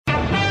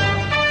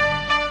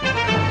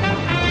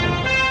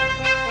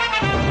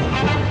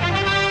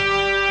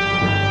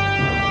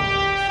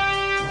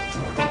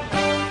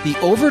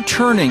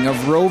Overturning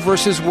of Roe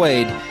v.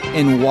 Wade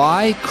and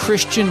Why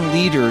Christian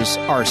Leaders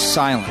Are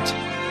Silent.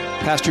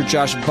 Pastor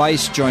Josh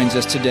Buice joins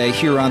us today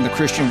here on the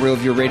Christian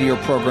Worldview radio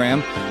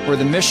program, where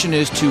the mission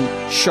is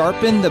to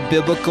sharpen the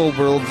biblical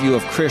worldview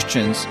of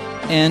Christians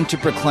and to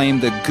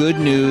proclaim the good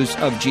news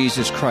of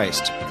Jesus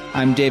Christ.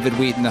 I'm David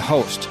Wheaton, the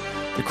host.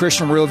 The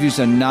Christian Worldview is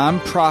a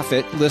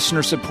non-profit,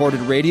 listener-supported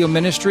radio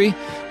ministry.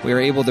 We are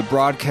able to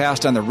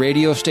broadcast on the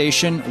radio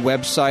station,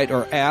 website,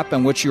 or app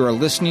on which you are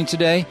listening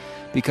today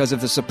because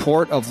of the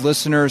support of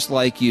listeners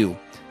like you.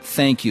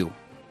 Thank you.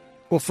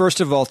 Well,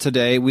 first of all,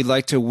 today, we'd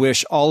like to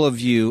wish all of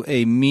you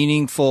a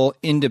meaningful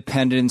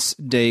Independence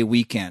Day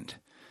weekend.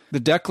 The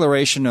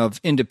Declaration of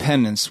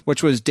Independence,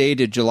 which was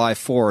dated July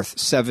 4th,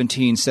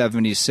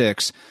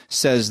 1776,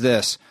 says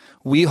this: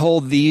 "We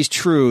hold these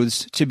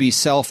truths to be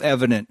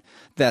self-evident,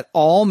 that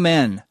all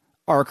men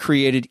are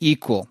created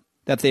equal,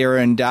 that they are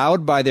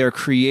endowed by their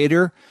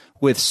Creator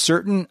with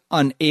certain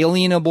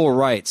unalienable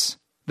rights,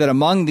 that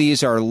among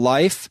these are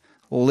life,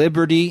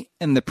 liberty,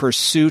 and the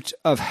pursuit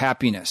of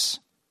happiness.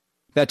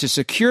 That to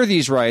secure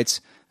these rights,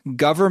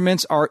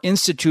 governments are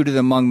instituted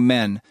among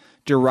men,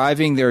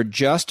 deriving their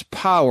just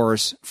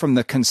powers from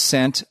the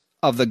consent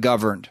of the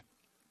governed."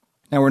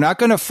 Now, we're not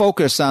going to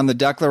focus on the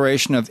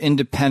Declaration of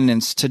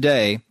Independence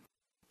today,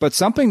 but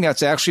something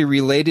that's actually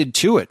related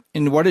to it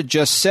in what it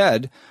just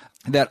said,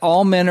 that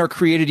all men are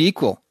created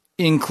equal,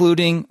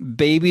 including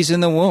babies in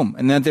the womb,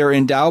 and that they're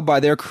endowed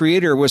by their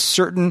Creator with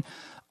certain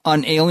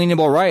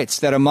unalienable rights,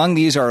 that among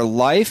these are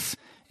life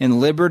and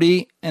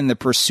liberty and the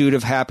pursuit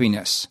of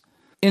happiness.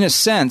 In a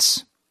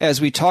sense,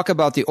 as we talk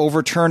about the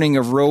overturning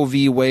of Roe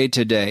v. Wade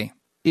today,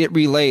 it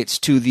relates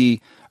to the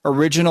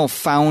original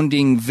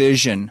founding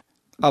vision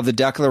of the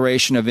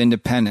Declaration of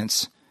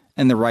Independence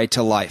and the right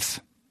to life.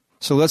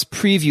 So let's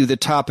preview the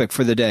topic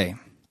for the day.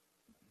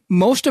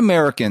 Most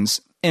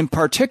Americans, and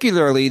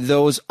particularly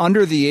those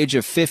under the age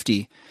of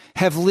 50,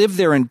 have lived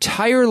their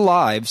entire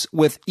lives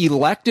with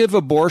elective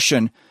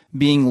abortion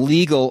being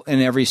legal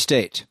in every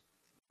state.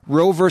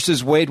 Roe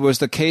v. Wade was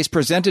the case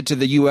presented to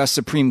the U.S.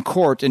 Supreme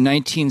Court in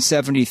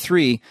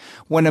 1973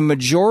 when a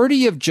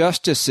majority of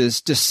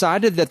justices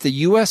decided that the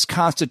U.S.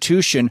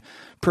 Constitution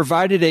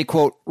provided a,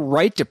 quote,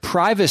 right to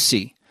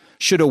privacy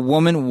should a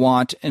woman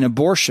want an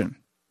abortion.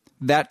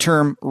 That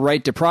term,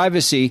 right to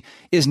privacy,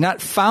 is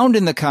not found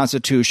in the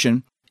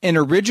Constitution, and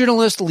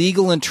originalist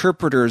legal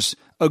interpreters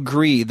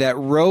agree that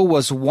Roe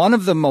was one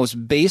of the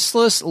most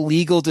baseless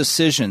legal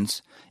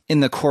decisions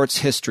in the court's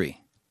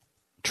history.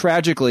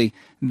 Tragically,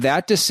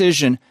 that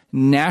decision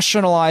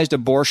nationalized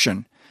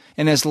abortion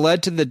and has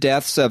led to the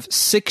deaths of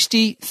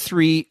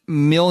 63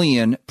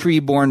 million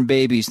preborn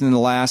babies in the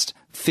last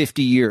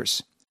 50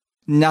 years.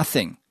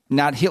 Nothing,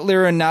 not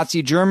Hitler and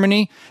Nazi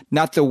Germany,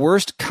 not the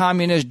worst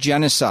communist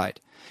genocide,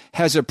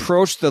 has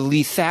approached the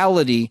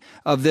lethality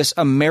of this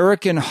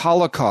American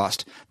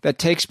Holocaust that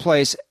takes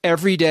place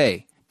every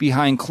day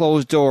behind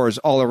closed doors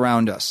all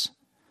around us.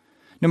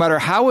 No matter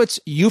how it's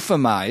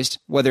euphemized,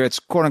 whether it's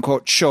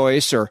quote-unquote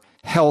choice or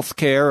health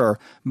care or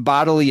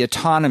bodily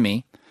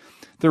autonomy,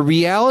 the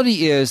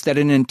reality is that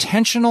an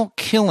intentional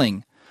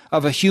killing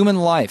of a human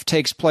life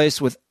takes place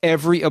with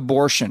every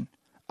abortion,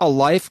 a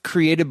life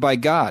created by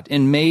God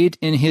and made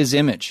in His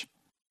image.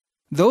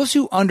 Those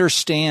who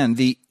understand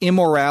the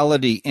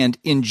immorality and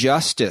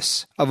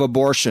injustice of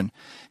abortion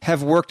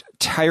have worked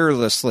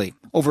tirelessly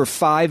over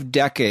 5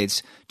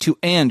 decades to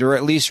end or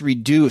at least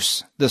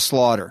reduce the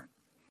slaughter.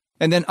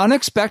 And then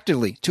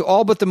unexpectedly, to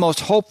all but the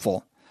most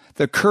hopeful,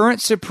 the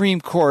current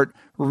Supreme Court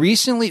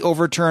recently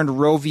overturned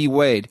Roe v.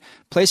 Wade,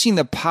 placing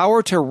the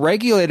power to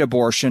regulate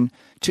abortion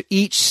to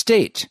each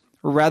state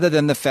rather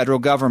than the federal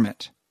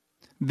government.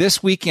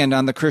 This weekend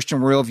on the Christian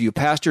Worldview,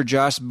 Pastor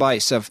Josh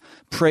Buice of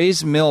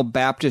Praise Mill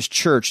Baptist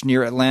Church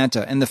near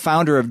Atlanta and the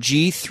founder of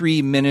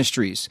G3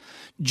 Ministries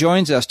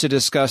joins us to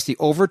discuss the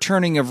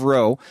overturning of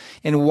Roe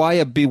and why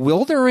a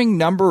bewildering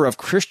number of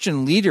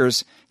Christian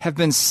leaders have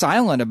been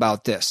silent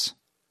about this.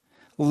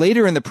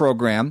 Later in the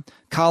program,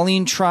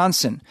 Colleen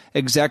Tronson,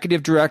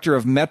 Executive Director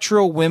of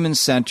Metro Women's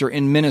Center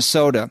in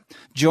Minnesota,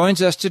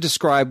 joins us to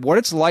describe what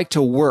it's like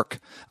to work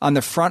on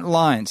the front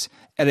lines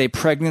at a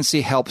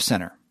pregnancy help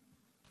center.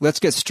 Let's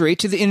get straight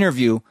to the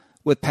interview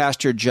with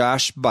Pastor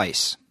Josh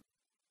Buice.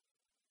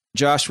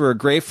 Josh, we're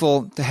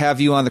grateful to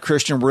have you on the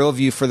Christian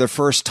Worldview for the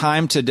first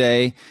time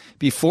today.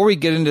 Before we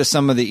get into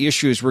some of the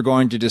issues we're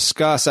going to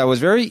discuss, I was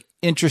very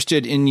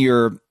interested in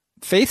your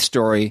faith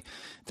story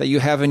that you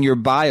have in your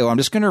bio. I'm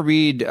just going to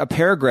read a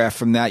paragraph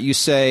from that. You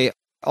say,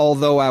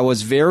 "Although I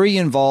was very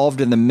involved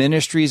in the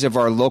ministries of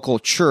our local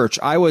church,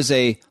 I was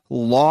a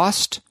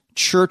lost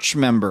church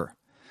member.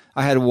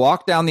 I had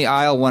walked down the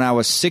aisle when I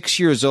was 6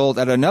 years old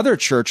at another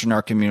church in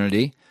our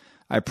community.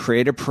 I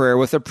prayed a prayer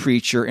with a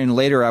preacher, and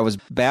later I was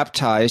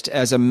baptized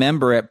as a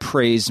member at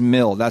Praise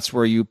Mill." That's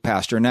where you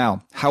pastor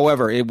now.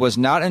 "However, it was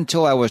not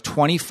until I was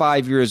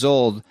 25 years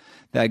old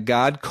that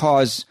God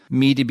caused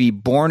me to be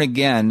born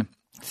again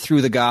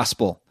through the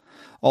gospel.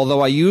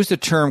 Although I used the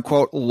term,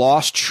 quote,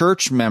 lost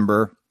church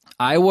member,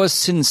 I was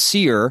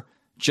sincere,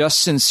 just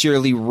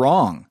sincerely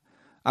wrong.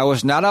 I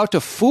was not out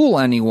to fool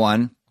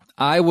anyone.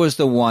 I was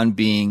the one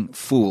being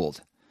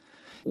fooled.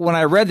 When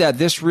I read that,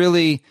 this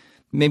really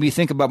made me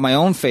think about my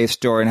own faith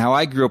story and how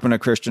I grew up in a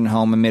Christian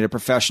home and made a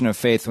profession of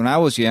faith when I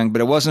was young.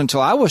 But it wasn't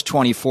until I was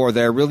 24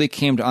 that I really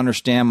came to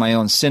understand my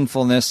own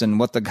sinfulness and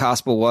what the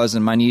gospel was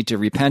and my need to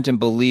repent and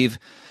believe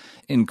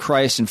in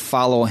Christ and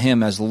follow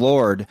him as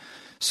Lord.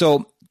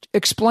 So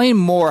explain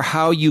more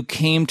how you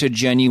came to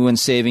genuine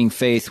saving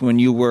faith when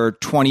you were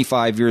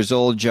 25 years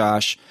old,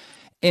 Josh,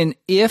 and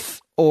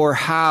if or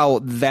how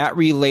that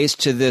relates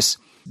to this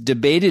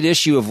debated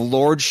issue of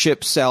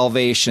lordship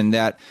salvation,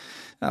 that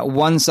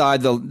one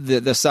side,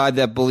 the side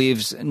that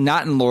believes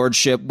not in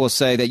lordship, will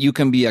say that you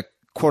can be a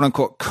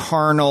quote-unquote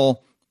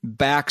carnal,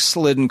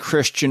 backslidden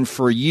Christian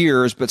for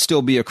years but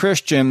still be a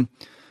Christian,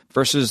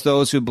 versus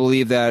those who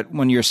believe that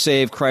when you're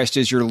saved, Christ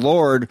is your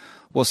Lord,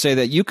 will say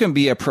that you can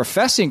be a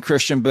professing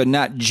Christian but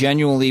not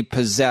genuinely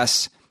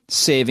possess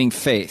saving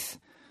faith.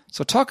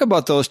 So talk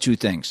about those two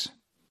things.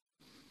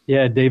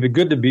 Yeah, David,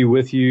 good to be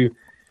with you.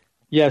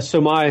 Yeah, so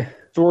my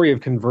story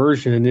of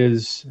conversion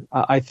is,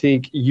 I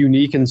think,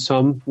 unique in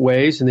some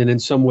ways, and then in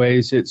some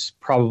ways it's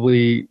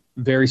probably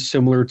very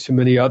similar to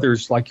many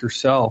others like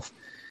yourself.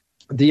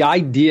 The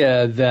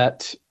idea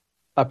that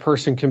a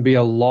person can be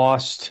a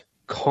lost,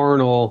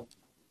 carnal,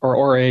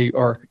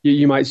 or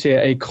you might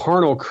say a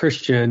carnal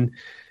Christian,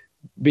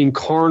 being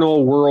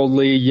carnal,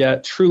 worldly,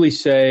 yet truly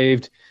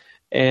saved,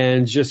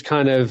 and just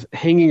kind of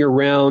hanging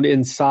around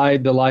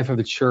inside the life of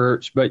the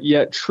church, but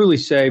yet truly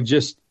saved,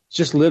 just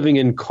living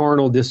in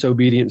carnal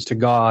disobedience to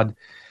God.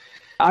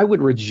 I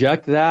would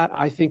reject that.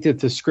 I think that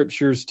the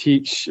scriptures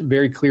teach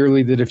very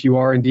clearly that if you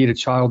are indeed a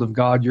child of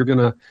God, you're going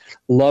to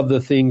love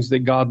the things that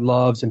God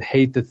loves and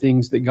hate the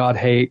things that God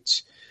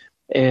hates.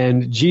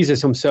 And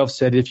Jesus himself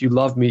said, if you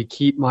love me,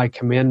 keep my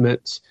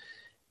commandments.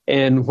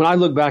 And when I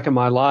look back at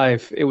my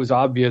life, it was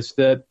obvious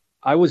that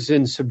I was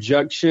in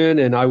subjection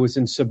and I was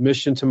in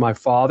submission to my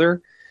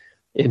father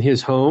in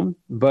his home.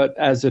 But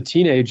as a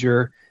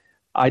teenager,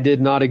 I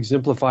did not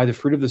exemplify the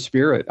fruit of the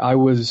Spirit. I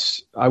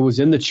was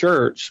in the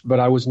church, but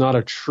I was not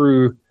a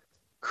true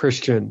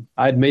Christian.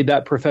 I had made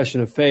that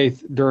profession of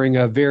faith during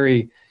a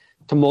very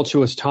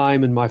tumultuous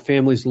time in my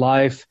family's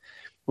life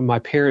when my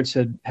parents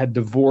had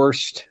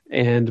divorced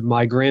and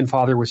my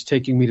grandfather was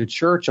taking me to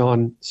church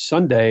on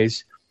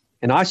Sundays.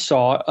 And I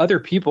saw other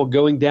people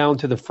going down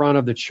to the front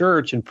of the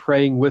church and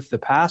praying with the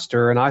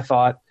pastor. And I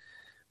thought,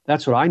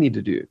 that's what I need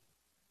to do.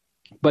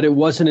 But it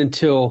wasn't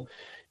until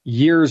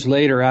years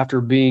later, after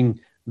being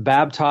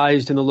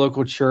baptized in the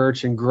local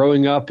church and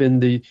growing up in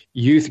the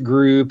youth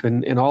group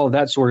and all of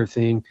that sort of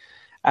thing,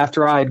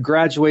 after I had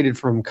graduated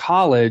from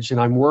college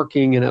and I'm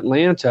working in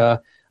Atlanta,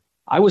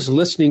 I was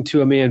listening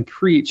to a man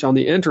preach on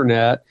the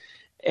internet.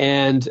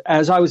 And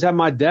as I was at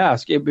my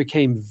desk, it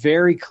became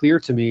very clear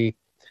to me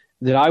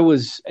that I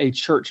was a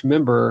church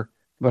member,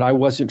 but I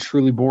wasn't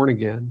truly born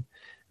again.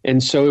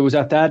 And so it was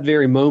at that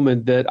very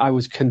moment that I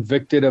was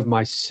convicted of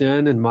my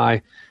sin and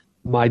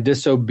my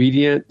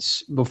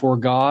disobedience before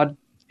God.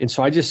 And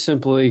so I just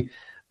simply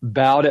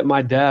bowed at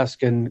my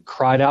desk and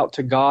cried out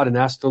to God and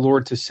asked the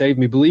Lord to save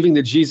me, believing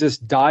that Jesus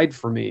died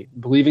for me,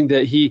 believing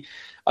that he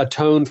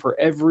atoned for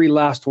every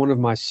last one of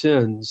my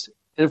sins.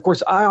 And of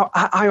course,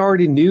 I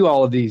already knew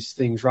all of these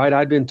things, right?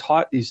 I'd been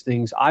taught these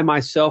things. I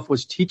myself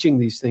was teaching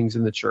these things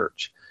in the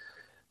church.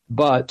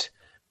 But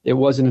it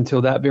wasn't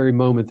until that very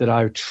moment that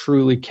I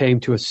truly came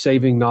to a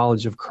saving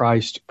knowledge of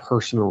Christ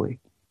personally.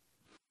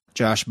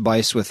 Josh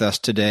Buice with us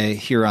today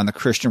here on the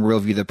Christian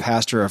Worldview, the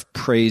pastor of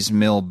Praise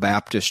Mill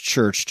Baptist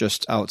Church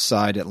just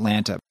outside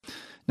Atlanta.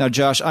 Now,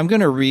 Josh, I'm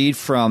going to read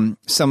from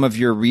some of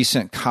your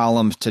recent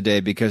columns today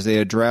because they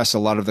address a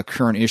lot of the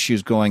current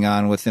issues going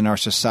on within our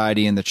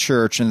society and the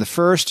church. And the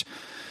first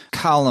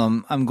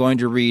column I'm going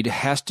to read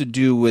has to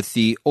do with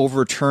the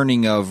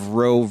overturning of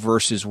Roe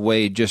versus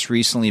Wade just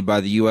recently by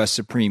the U.S.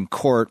 Supreme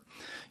Court.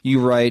 You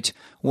write,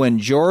 when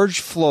George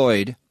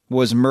Floyd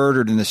was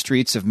murdered in the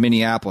streets of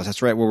Minneapolis,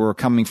 that's right where we're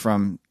coming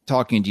from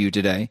talking to you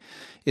today,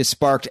 it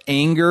sparked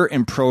anger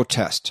and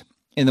protest.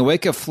 In the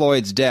wake of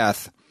Floyd's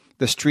death,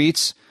 the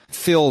streets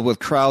filled with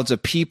crowds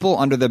of people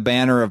under the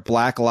banner of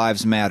Black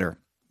Lives Matter.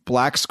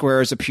 Black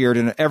squares appeared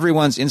in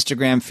everyone's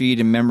Instagram feed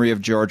in memory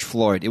of George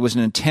Floyd. It was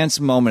an intense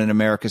moment in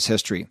America's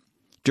history.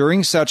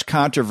 During such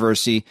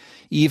controversy,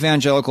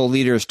 evangelical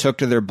leaders took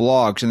to their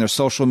blogs and their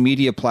social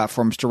media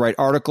platforms to write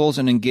articles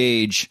and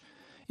engage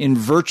in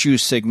virtue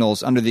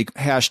signals under the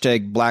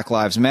hashtag Black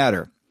Lives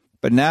Matter.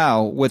 But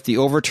now, with the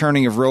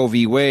overturning of Roe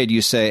v. Wade,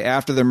 you say,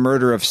 after the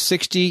murder of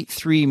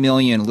 63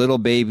 million little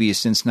babies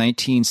since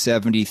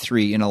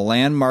 1973 in a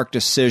landmark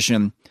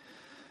decision,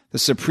 the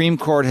Supreme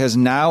Court has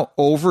now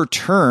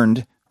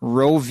overturned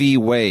Roe v.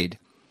 Wade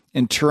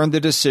and turned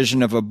the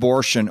decision of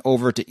abortion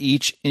over to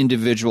each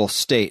individual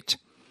state.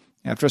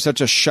 After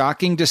such a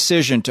shocking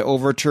decision to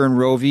overturn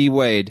Roe v.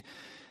 Wade,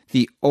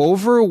 the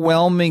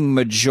overwhelming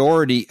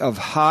majority of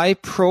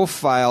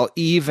high-profile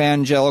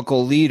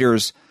evangelical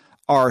leaders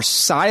are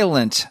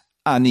silent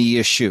on the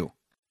issue.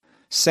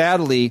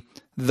 Sadly,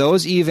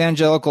 those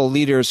evangelical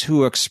leaders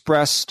who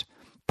expressed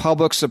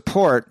public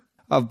support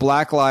of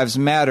Black Lives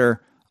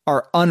Matter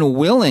are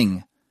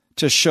unwilling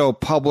to show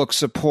public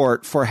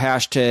support for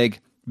hashtag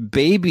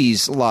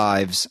Babies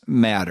Lives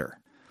Matter.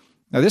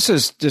 Now, this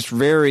is just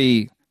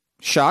very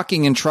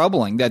shocking and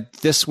troubling that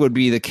this would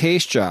be the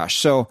case, Josh.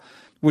 So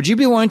would you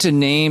be willing to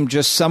name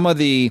just some of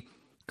the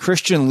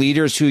Christian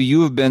leaders who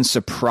you have been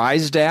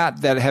surprised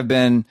at that have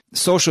been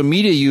social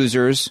media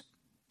users,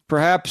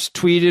 perhaps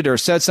tweeted or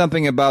said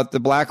something about the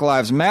Black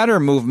Lives Matter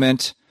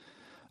movement,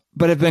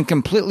 but have been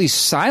completely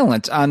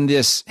silent on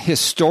this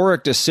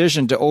historic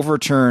decision to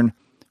overturn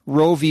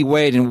Roe v.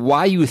 Wade, and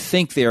why you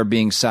think they are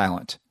being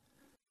silent?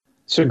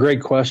 It's a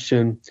great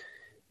question.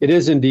 It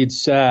is indeed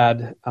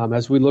sad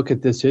as we look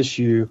at this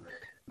issue,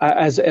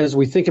 as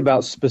we think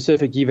about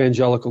specific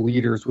evangelical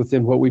leaders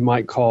within what we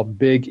might call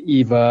Big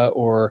Eva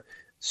or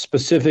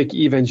specific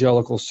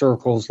evangelical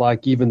circles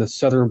like even the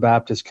Southern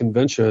Baptist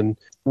Convention.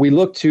 We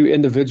look to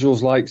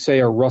individuals like, say,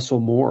 a Russell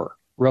Moore.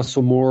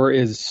 Russell Moore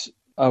is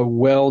a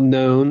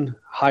well-known,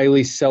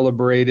 highly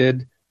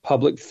celebrated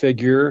public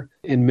figure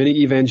in many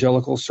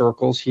evangelical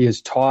circles. He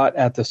is taught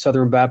at the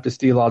Southern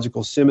Baptist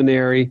Theological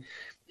Seminary.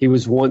 He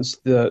was once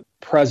the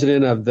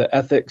president of the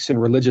Ethics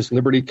and Religious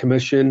Liberty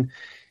Commission.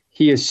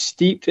 He is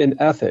steeped in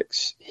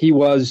ethics. He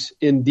was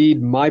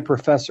indeed my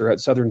professor at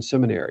Southern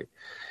Seminary.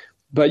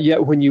 But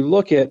yet when you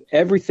look at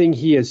everything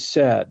he has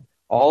said,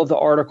 all of the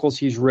articles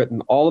he's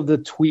written, all of the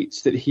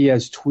tweets that he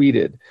has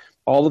tweeted,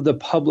 all of the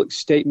public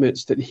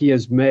statements that he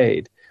has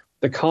made,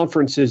 the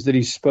conferences that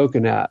he's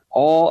spoken at,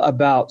 all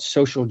about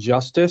social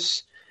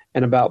justice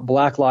and about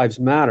Black Lives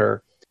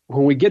Matter.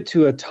 When we get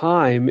to a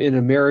time in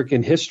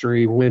American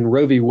history when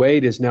Roe v.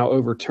 Wade is now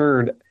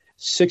overturned,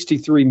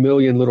 63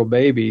 million little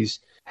babies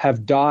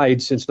have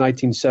died since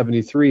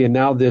 1973, and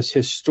now this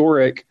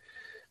historic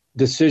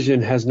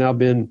decision has now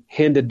been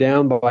handed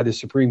down by the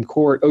Supreme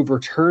Court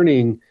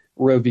overturning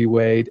Roe v.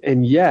 Wade,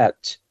 and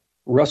yet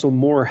Russell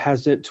Moore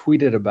hasn't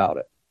tweeted about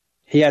it.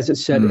 He hasn't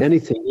said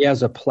anything. He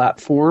has a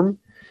platform.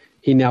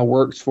 He now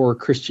works for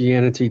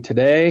Christianity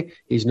Today.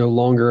 He's no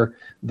longer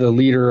the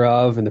leader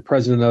of and the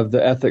president of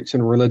the Ethics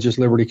and Religious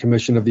Liberty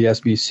Commission of the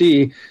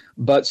SBC,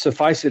 but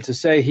suffice it to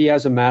say, he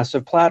has a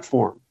massive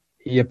platform.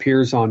 He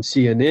appears on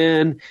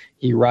CNN.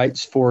 He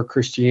writes for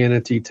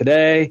Christianity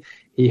Today.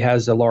 He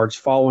has a large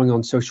following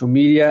on social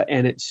media,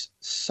 and it's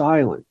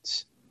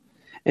silence.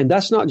 And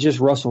that's not just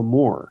Russell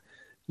Moore.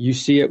 You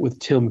see it with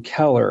Tim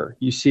Keller.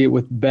 You see it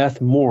with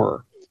Beth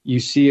Moore. You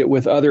see it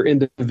with other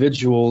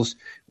individuals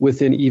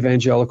within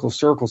evangelical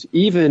circles,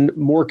 even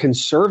more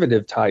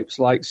conservative types,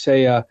 like,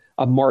 say, a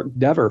Mark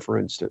Dever, for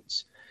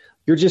instance.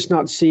 You're just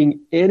not seeing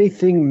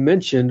anything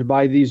mentioned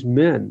by these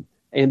men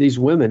and these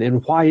women.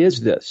 And why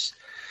is this?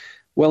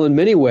 Well, in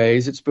many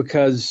ways, it's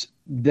because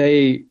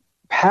they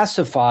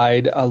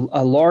pacified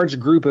a large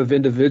group of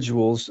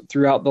individuals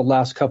throughout the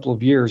last couple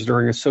of years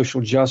during a social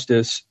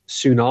justice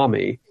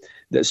tsunami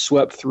that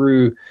swept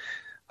through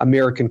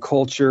American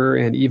culture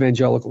and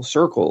evangelical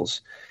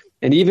circles,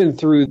 and even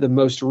through the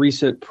most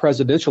recent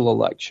presidential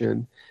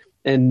election.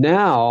 And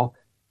now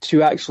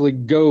to actually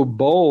go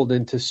bold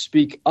and to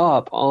speak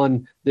up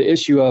on the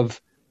issue of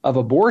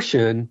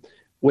abortion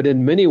would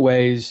in many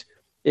ways,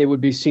 it would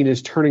be seen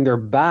as turning their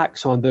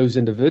backs on those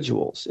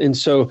individuals. And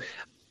so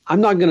I'm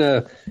not going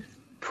to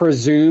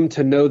presume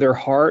to know their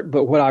heart,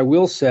 but what I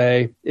will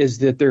say is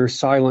that their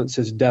silence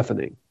is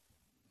deafening.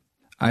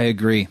 I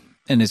agree.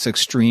 And it's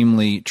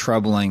extremely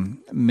troubling.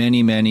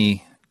 Many,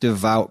 many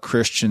devout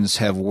Christians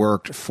have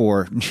worked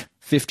for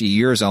 50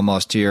 years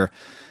almost here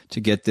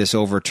to get this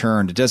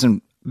overturned. It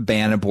doesn't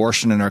ban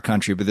abortion in our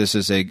country, but this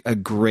is a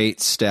great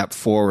step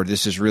forward.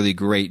 This is really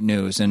great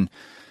news. And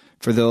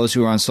for those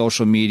who are on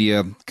social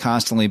media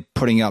constantly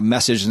putting out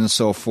messages and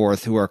so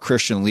forth, who are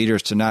Christian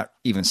leaders, to not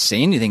even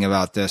say anything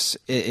about this,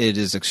 it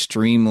is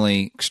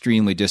extremely,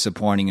 extremely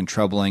disappointing and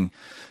troubling.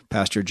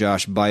 Pastor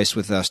Josh Buice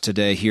with us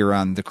today here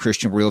on the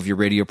Christian Worldview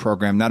radio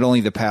program, not only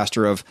the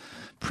pastor of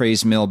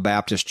Praise Mill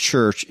Baptist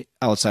Church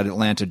outside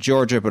Atlanta,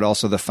 Georgia, but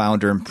also the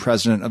founder and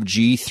president of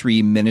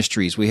G3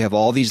 Ministries. We have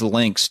all these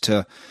links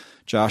to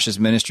Josh's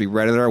ministry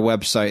right at our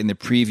website in the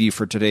preview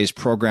for today's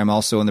program,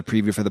 also in the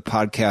preview for the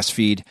podcast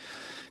feed.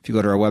 If you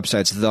go to our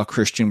website, it's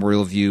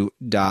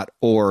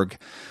thechristianworldview.org.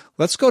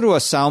 Let's go to a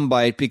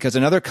soundbite, because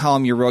another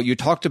column you wrote, you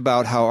talked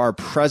about how our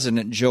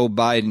president, Joe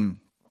Biden,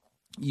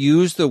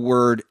 used the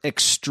word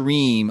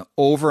extreme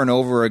over and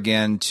over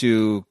again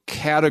to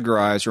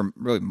categorize or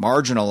really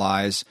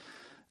marginalize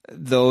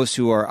those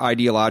who are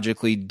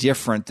ideologically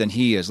different than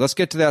he is. Let's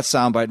get to that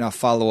soundbite, and I'll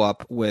follow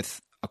up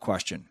with a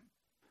question.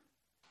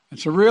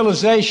 It's a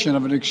realization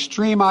of an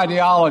extreme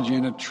ideology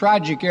and a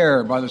tragic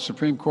error by the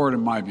Supreme Court, in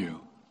my view.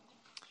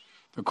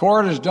 The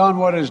court has done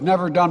what it has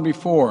never done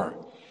before,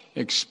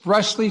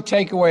 expressly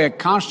take away a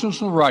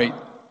constitutional right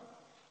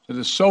that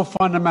is so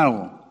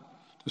fundamental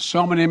to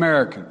so many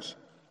Americans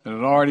that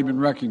had already been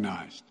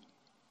recognized.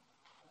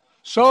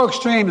 So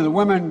extreme that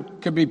women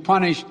could be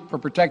punished for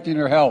protecting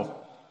their health.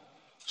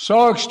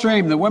 So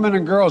extreme that women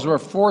and girls were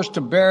forced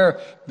to bear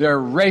their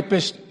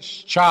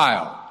rapist's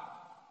child.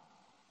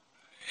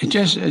 It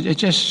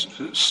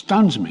just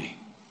stuns me.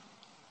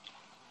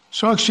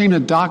 So extreme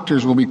that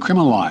doctors will be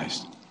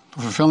criminalized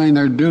for fulfilling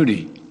their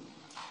duty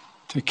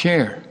to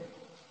care.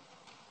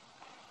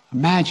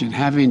 Imagine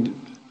having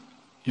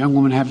a young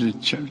woman have to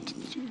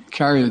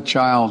carry the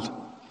child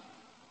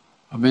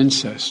of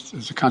incest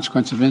as a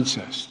consequence of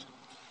incest.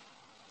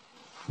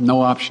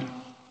 No option.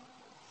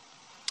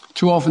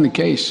 Too often the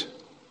case.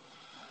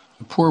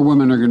 The poor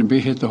women are going to be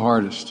hit the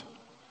hardest.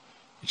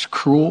 It's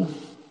cruel.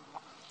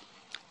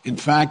 In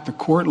fact, the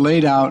court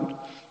laid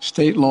out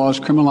state laws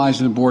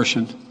criminalizing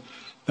abortion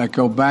that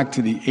go back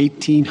to the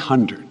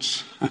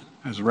 1800s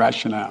as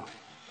rationale.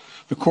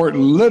 The court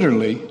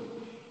literally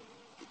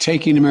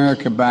taking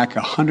America back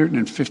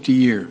 150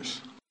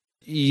 years.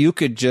 You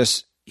could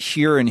just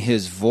hear in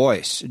his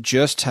voice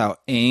just how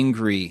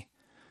angry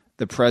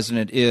the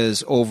president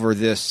is over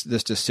this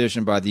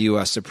decision by the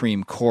U.S.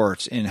 Supreme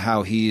Court and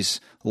how he's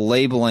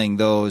labeling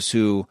those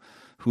who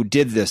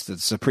did this, the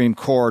Supreme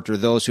Court, or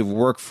those who've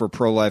worked for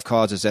pro-life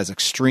causes, as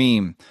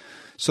extreme.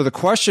 So the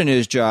question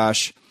is,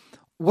 Josh,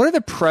 what are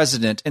the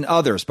president and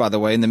others, by the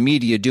way, in the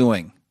media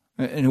doing,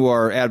 and who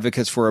are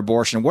advocates for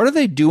abortion? What are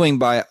they doing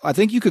by, I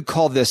think you could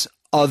call this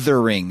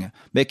othering,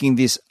 making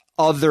this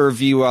other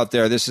view out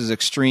there? This is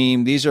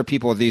extreme. These are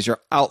people, these are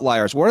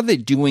outliers. What are they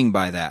doing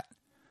by that?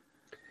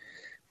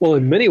 Well,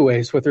 in many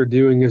ways, what they're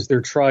doing is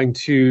they're trying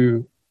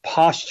to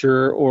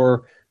posture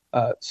or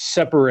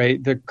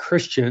separate the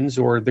Christians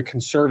or the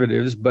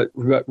conservatives. But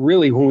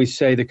really, when we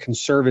say the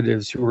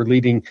conservatives who are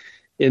leading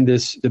in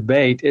this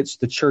debate, it's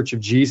the Church of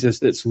Jesus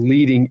that's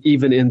leading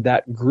even in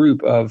that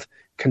group of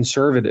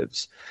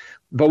conservatives.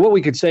 But what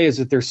we could say is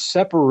that they're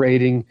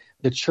separating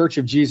the Church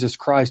of Jesus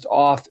Christ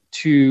off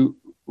to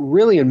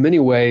really, in many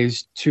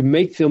ways, to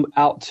make them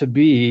out to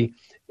be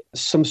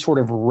some sort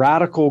of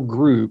radical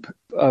group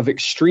of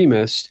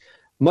extremists,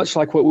 much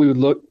like what we would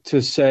look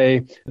to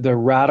say the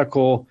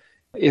radical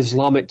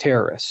Islamic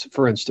terrorists,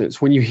 for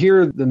instance. When you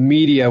hear the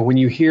media, when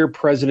you hear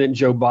President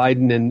Joe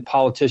Biden and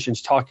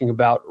politicians talking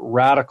about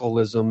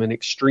radicalism and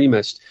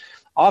extremists,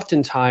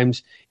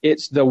 oftentimes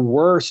it's the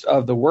worst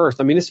of the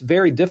worst. I mean, it's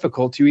very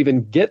difficult to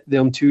even get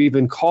them to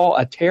even call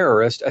a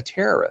terrorist a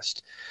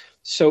terrorist.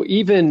 So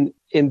even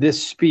in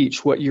this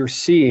speech, what you're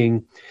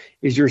seeing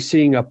is you're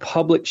seeing a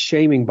public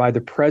shaming by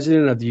the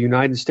President of the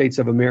United States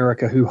of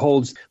America, who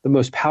holds the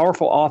most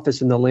powerful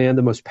office in the land,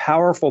 the most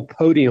powerful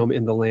podium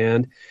in the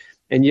land.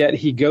 And yet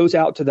he goes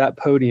out to that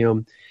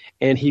podium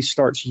and he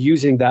starts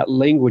using that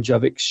language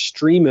of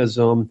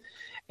extremism,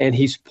 and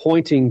he's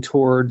pointing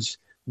towards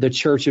the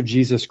Church of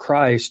Jesus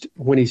Christ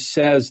when he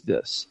says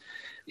this.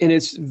 And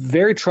it's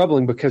very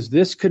troubling because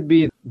this could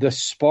be the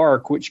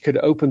spark which could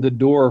open the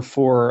door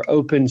for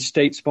open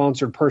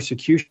state-sponsored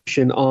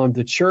persecution on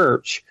the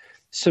church,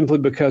 simply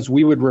because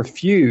we would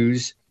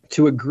refuse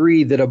to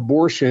agree that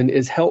abortion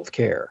is health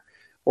care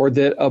or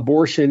that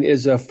abortion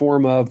is a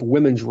form of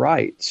women's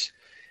rights.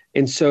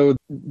 And so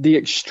the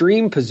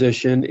extreme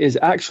position is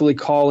actually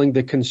calling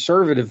the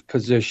conservative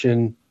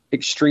position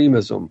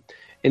extremism,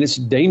 and it's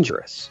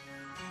dangerous.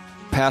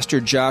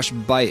 Pastor Josh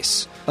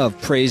Buice of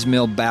Praise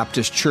Mill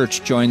Baptist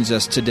Church joins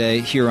us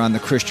today here on the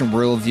Christian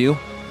Worldview.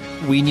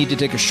 We need to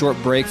take a short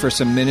break for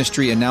some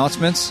ministry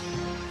announcements.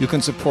 You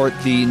can support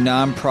the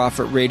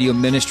nonprofit radio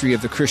ministry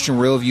of the Christian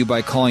Worldview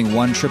by calling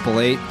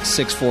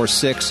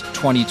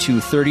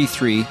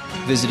 1-888-646-2233,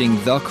 visiting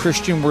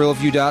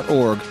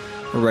thechristianworldview.org,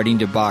 or writing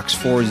to Box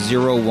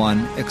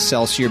 401,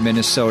 Excelsior,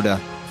 Minnesota,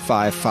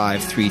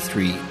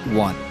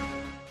 55331.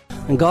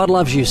 And God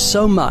loves you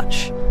so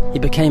much, He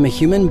became a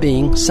human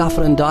being,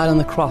 suffered and died on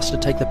the cross to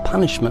take the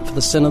punishment for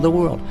the sin of the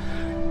world.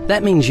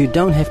 That means you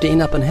don't have to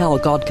end up in hell.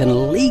 God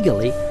can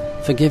legally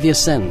forgive your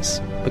sins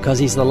because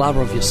He's the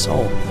lover of your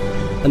soul.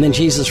 And then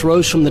Jesus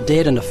rose from the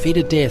dead and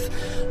defeated death.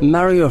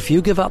 Mario, if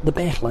you give up the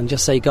battle and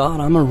just say, God,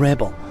 I'm a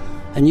rebel,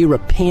 and you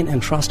repent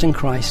and trust in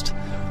Christ,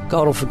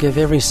 God will forgive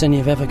every sin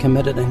you've ever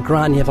committed and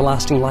grant you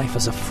everlasting life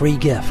as a free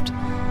gift.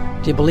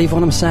 Do you believe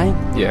what I'm saying?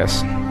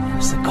 Yes.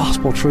 It's the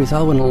gospel truth.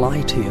 I wouldn't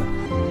lie to you.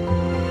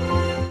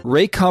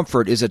 Ray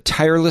Comfort is a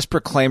tireless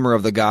proclaimer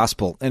of the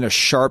gospel and a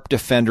sharp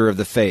defender of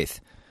the faith.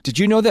 Did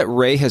you know that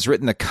Ray has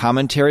written the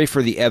commentary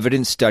for the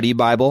Evidence Study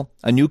Bible,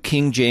 a New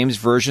King James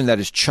Version that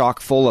is chock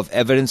full of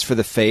evidence for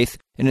the faith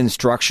and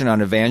instruction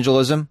on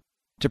evangelism?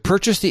 To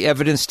purchase the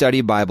Evidence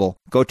Study Bible,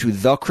 go to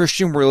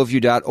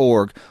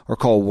thechristianworldview.org or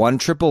call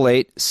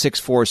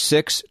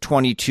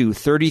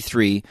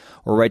 1-888-646-2233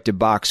 or write to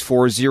Box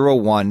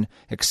 401,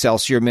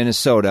 Excelsior,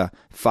 Minnesota,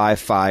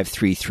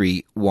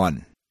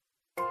 55331.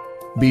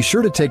 Be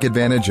sure to take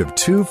advantage of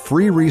 2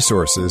 free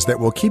resources that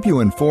will keep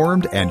you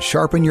informed and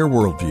sharpen your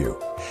worldview.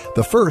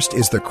 The first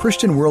is the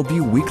Christian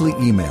Worldview Weekly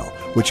Email,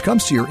 which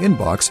comes to your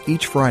inbox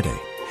each Friday.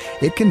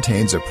 It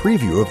contains a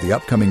preview of the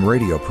upcoming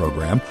radio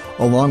program,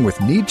 along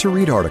with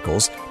need-to-read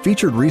articles,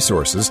 featured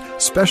resources,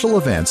 special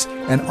events,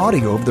 and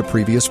audio of the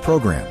previous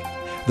program.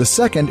 The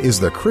second is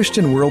the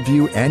Christian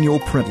Worldview Annual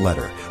Print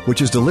Letter,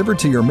 which is delivered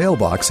to your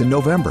mailbox in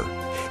November.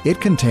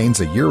 It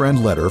contains a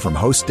year-end letter from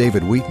host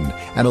David Wheaton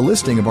and a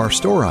listing of our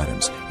store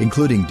items,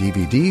 including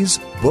DVDs,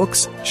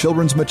 books,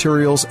 children's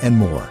materials, and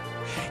more.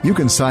 You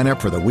can sign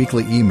up for the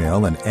weekly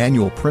email and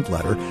annual print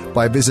letter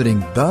by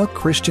visiting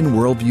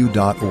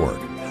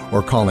thechristianworldview.org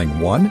or calling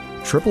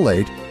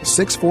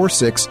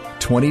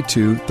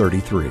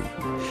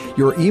 1-888-646-2233.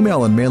 Your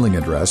email and mailing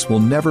address will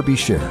never be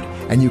shared,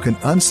 and you can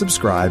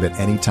unsubscribe at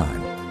any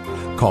time.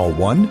 Call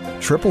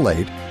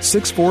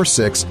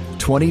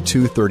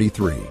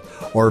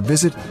 1-888-646-2233 or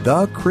visit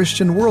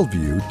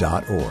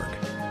thechristianworldview.org.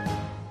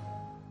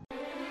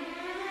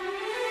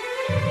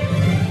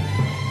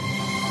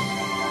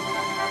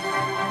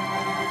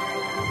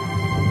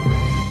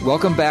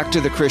 Welcome back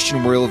to The Christian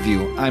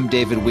Worldview. I'm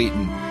David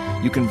Wheaton.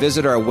 You can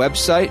visit our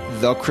website,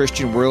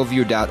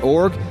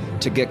 thechristianworldview.org,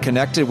 to get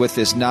connected with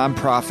this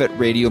nonprofit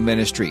radio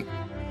ministry.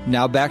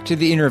 Now back to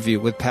the interview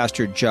with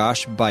Pastor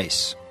Josh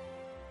Buice.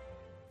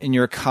 In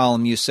your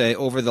column, you say,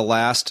 over the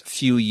last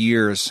few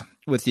years,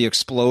 with the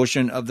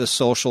explosion of the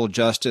social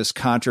justice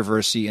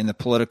controversy in the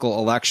political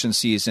election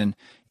season,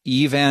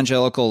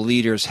 evangelical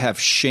leaders have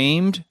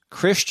shamed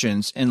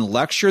Christians and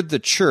lectured the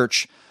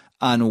church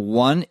on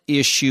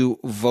one-issue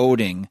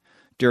voting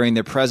during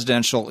the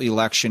presidential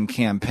election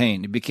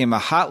campaign. It became a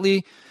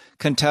hotly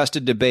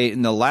contested debate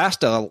in the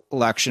last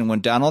election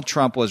when Donald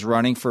Trump was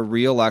running for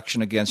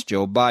re-election against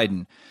Joe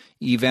Biden.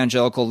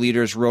 Evangelical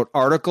leaders wrote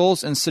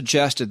articles and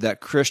suggested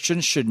that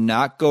Christians should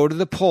not go to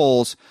the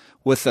polls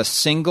with a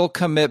single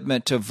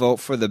commitment to vote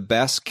for the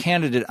best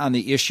candidate on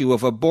the issue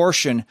of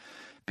abortion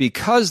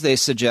because they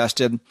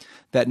suggested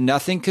that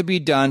nothing could be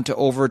done to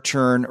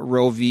overturn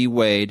Roe v.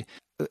 Wade,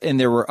 and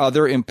there were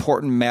other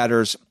important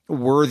matters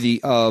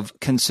worthy of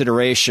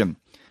consideration.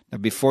 Now,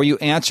 before you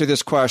answer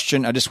this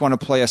question, I just want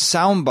to play a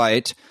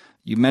soundbite.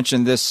 You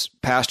mentioned this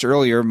pastor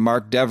earlier,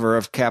 Mark Dever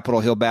of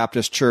Capitol Hill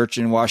Baptist Church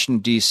in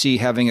Washington, D.C.,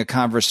 having a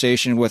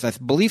conversation with, I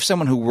believe,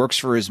 someone who works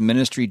for his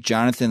ministry,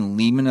 Jonathan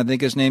Lehman, I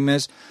think his name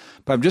is.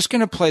 But I'm just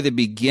going to play the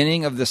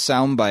beginning of the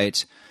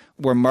soundbite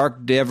where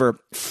Mark Dever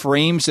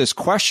frames this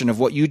question of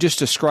what you just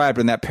described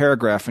in that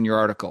paragraph in your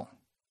article.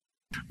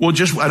 Well,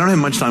 I don't have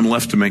much time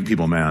left to make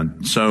people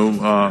mad. So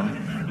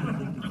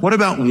what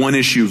about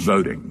one-issue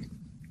voting?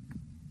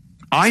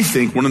 I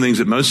think one of the things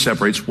that most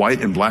separates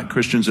white and black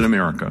Christians in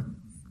America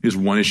is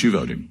one-issue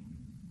voting.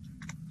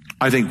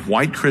 I think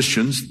white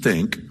Christians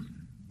think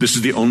this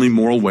is the only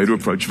moral way to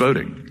approach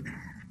voting.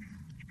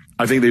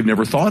 I think they've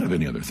never thought of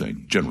any other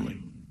thing, generally.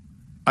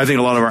 I think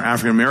a lot of our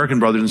African-American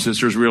brothers and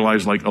sisters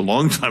realized like a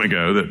long time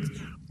ago that,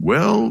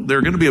 well, there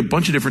are going to be a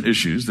bunch of different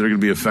issues that are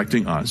going to be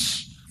affecting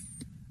us.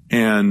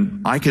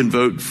 And I can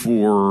vote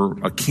for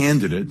a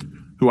candidate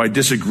who I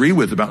disagree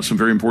with about some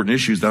very important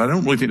issues that I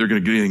don't really think they're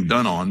going to get anything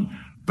done on,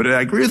 but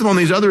I agree with them on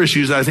these other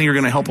issues that I think are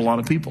going to help a lot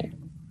of people.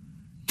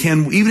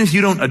 Even if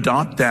you don't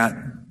adopt that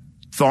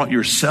thought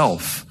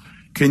yourself,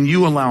 can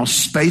you allow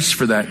space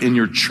for that in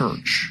your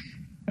church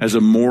as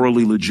a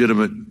morally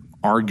legitimate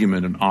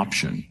argument and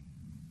option?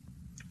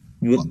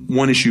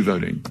 One-issue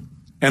voting.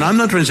 And I'm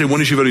not trying to say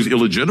one-issue voting is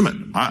illegitimate.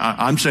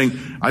 I'm saying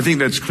I think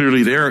that's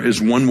clearly there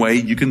as one way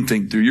you can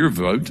think through your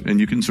vote, and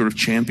you can sort of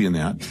champion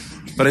that.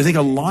 But I think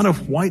a lot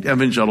of white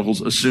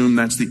evangelicals assume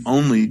that's the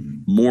only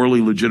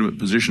morally legitimate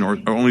position or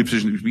only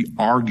position that could be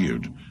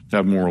argued to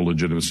have moral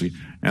legitimacy.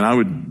 And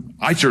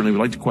I certainly would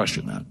like to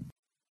question that.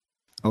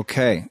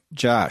 Okay,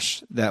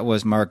 Josh, that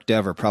was Mark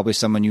Dever, probably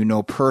someone you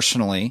know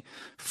personally,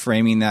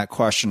 framing that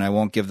question. I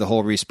won't give the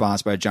whole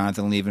response by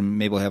Jonathan Lehman.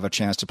 Maybe we'll have a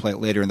chance to play it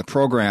later in the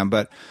program.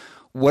 But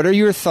what are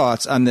your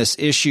thoughts on this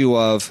issue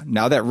of,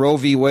 now that Roe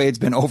v. Wade's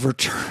been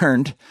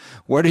overturned,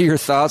 what are your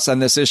thoughts on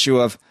this issue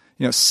of,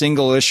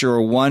 single issue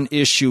or one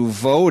issue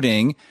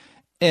voting?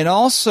 And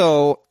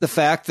also the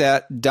fact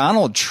that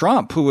Donald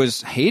Trump, who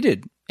was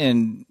hated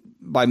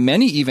by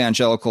many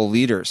evangelical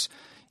leaders,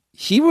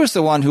 he was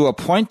the one who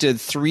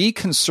appointed 3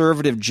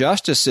 conservative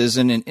justices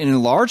and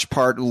in large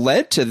part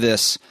led to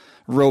this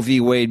Roe v.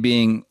 Wade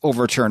being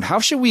overturned. How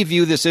should we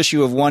view this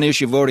issue of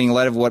one-issue voting in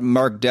light of what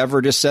Mark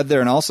Dever just said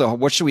there? And also,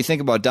 what should we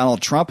think about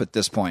Donald Trump at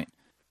this point?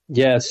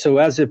 Yeah, so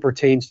as it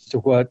pertains to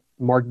what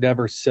Mark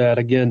Dever said,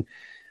 again,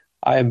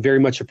 I am very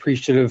much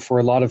appreciative for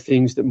a lot of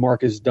things that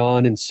Mark has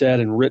done and said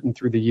and written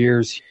through the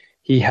years.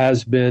 He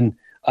has been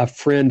a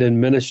friend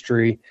in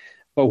ministry.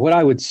 But what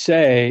I would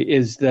say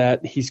is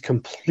that he's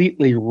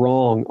completely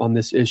wrong on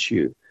this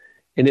issue.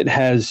 And it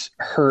has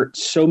hurt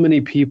so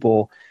many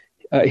people,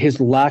 his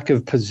lack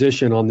of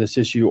position on this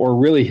issue, or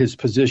really his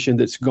position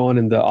that's gone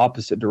in the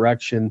opposite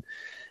direction.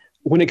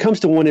 When it comes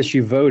to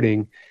one-issue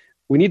voting,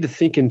 we need to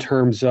think in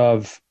terms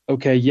of,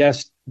 okay,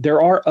 yes,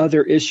 there are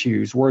other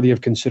issues worthy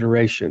of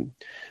consideration.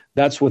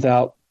 That's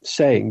without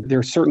saying.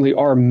 There certainly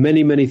are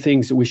many, many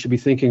things that we should be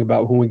thinking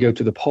about when we go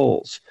to the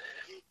polls.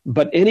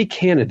 But any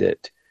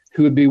candidate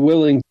who would be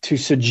willing to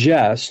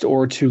suggest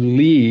or to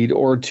lead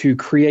or to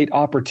create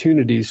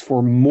opportunities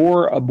for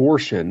more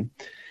abortion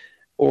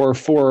or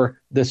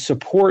for the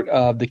support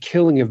of the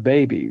killing of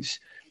babies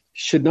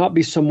should not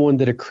be someone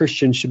that a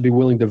Christian should be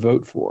willing to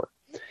vote for.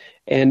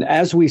 And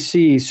as we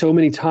see so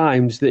many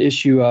times, the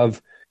issue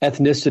of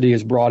ethnicity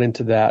is brought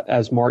into that,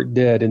 as Mark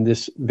did in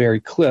this very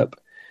clip.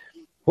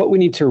 What we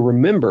need to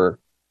remember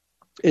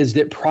is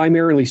that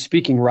primarily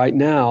speaking right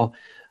now,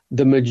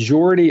 the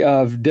majority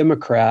of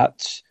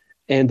Democrats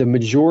and the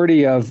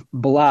majority of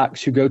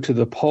blacks who go to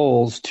the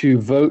polls to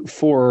vote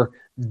for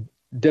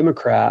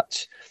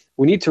Democrats,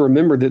 we need to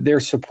remember that they're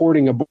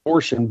supporting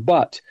abortion.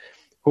 But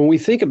when we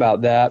think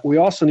about that, we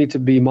also need to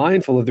be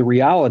mindful of the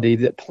reality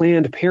that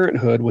Planned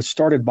Parenthood was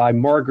started by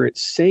Margaret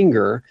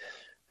Sanger,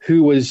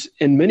 who was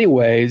in many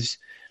ways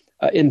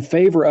in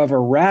favor of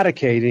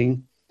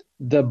eradicating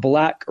the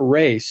black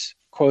race,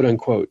 quote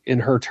unquote, in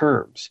her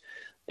terms.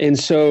 And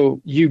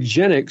so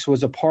eugenics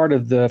was a part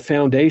of the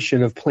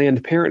foundation of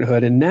Planned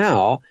Parenthood. And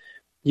now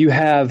you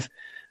have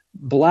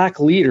black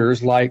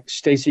leaders like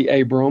Stacey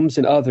Abrams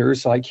and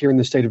others, like here in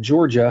the state of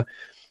Georgia,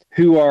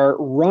 who are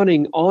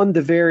running on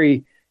the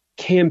very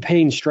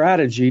campaign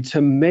strategy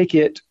to make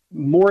it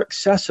more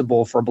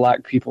accessible for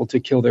black people to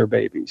kill their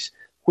babies,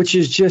 which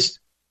is just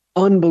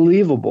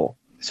unbelievable.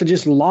 So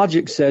just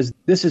logic says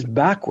this is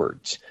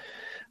backwards.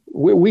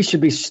 We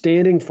should be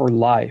standing for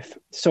life.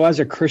 So as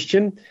a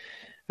Christian,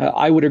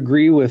 I would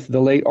agree with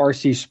the late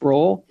R.C.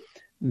 Sproul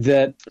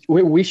that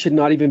we should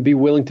not even be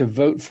willing to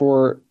vote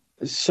for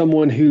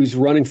someone who's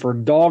running for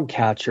dog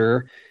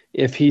catcher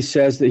if he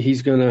says that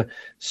he's going to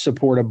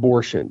support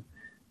abortion.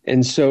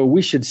 And so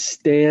we should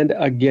stand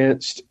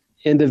against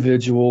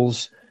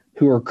individuals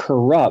who are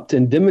corrupt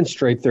and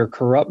demonstrate their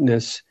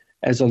corruptness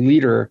as a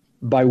leader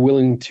by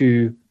willing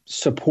to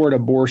support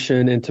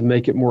abortion and to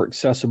make it more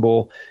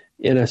accessible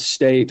in a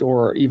state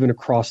or even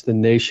across the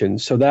nation.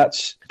 So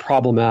that's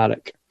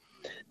problematic.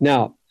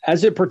 Now,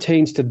 as it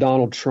pertains to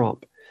Donald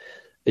Trump,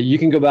 you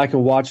can go back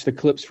and watch the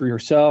clips for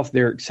yourself.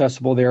 They're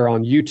accessible there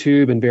on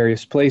YouTube and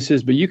various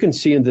places, but you can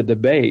see in the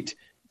debate,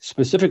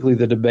 specifically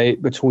the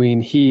debate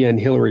between he and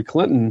Hillary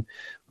Clinton,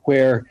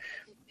 where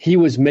he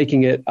was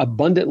making it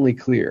abundantly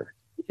clear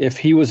if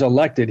he was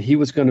elected, he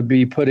was going to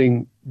be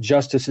putting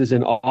justices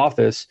in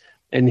office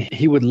and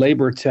he would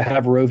labor to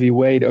have Roe v.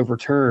 Wade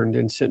overturned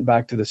and sent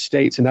back to the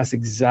states. And that's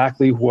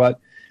exactly what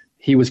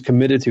he was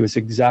committed to. It's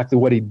exactly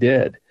what he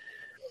did.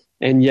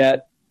 And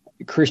yet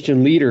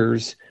Christian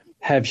leaders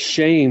have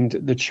shamed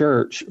the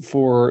church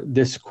for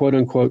this quote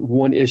unquote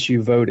one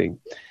issue voting.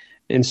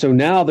 And so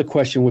now the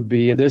question would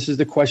be, and this is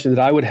the question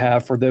that I would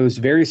have for those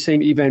very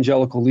same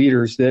evangelical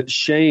leaders that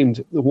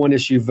shamed the one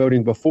issue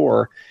voting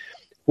before,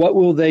 what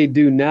will they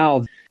do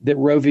now that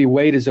Roe v.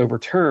 Wade is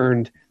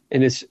overturned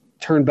and it's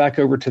turned back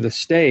over to the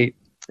state?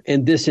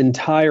 And this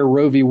entire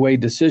Roe v.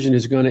 Wade decision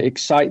is going to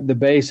excite the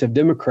base of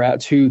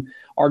Democrats who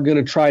are going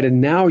to try to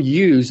now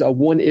use a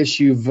one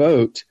issue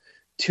vote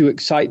to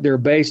excite their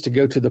base to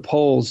go to the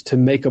polls to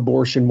make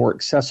abortion more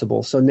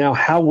accessible. So now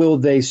how will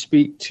they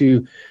speak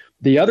to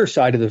the other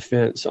side of the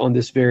fence on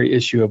this very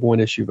issue of one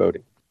issue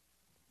voting?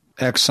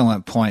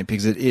 Excellent point,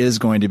 because it is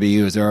going to be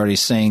used. They're already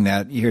saying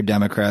that. You hear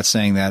Democrats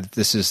saying that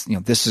this has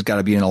got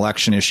to be an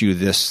election issue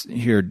this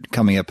here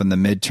coming up in the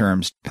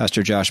midterms.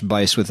 Pastor Josh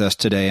Buice with us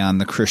today on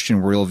the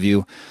Christian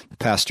Worldview, the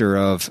pastor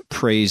of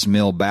Praise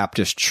Mill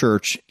Baptist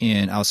Church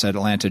in outside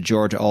Atlanta,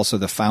 Georgia, also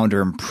the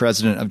founder and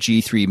president of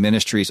G3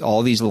 Ministries.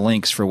 All these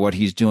links for what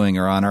he's doing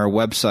are on our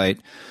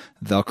website,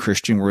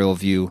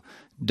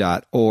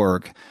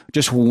 thechristianworldview.org.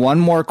 Just one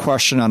more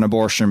question on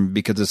abortion,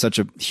 because it's such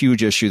a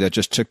huge issue that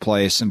just took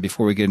place. And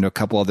before we get into a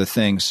couple other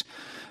things,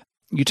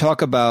 you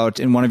talk about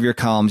in one of your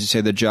columns, you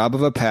say the job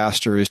of a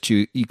pastor is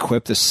to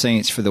equip the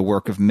saints for the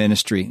work of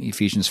ministry,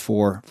 Ephesians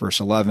 4, verse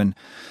 11.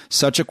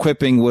 Such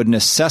equipping would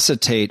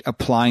necessitate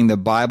applying the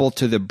Bible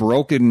to the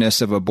brokenness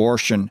of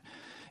abortion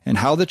and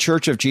how the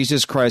Church of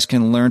Jesus Christ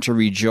can learn to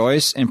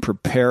rejoice and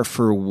prepare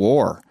for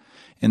war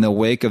in the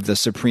wake of the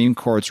Supreme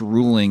Court's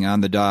ruling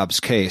on the Dobbs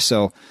case.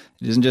 So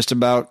it isn't just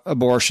about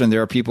abortion.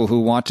 There are people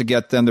who want to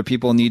get them. There are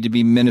people who need to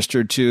be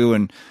ministered to.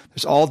 And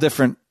there's all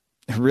different,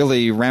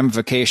 really,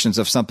 ramifications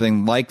of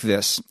something like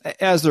this,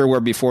 as there were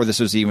before this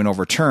was even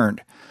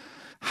overturned.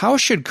 How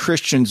should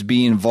Christians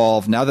be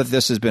involved now that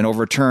this has been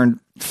overturned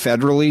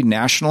federally,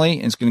 nationally,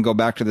 and it's going to go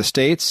back to the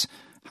states?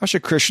 How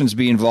should Christians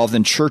be involved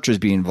and churches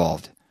be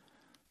involved?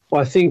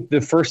 Well, I think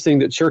the first thing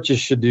that churches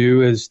should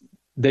do is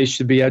they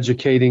should be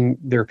educating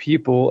their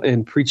people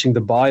and preaching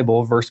the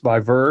Bible verse by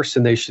verse,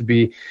 and they should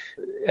be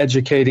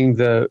educating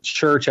the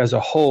church as a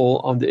whole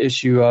on the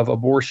issue of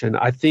abortion.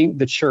 I think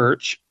the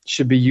church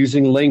should be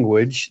using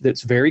language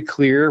that's very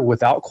clear,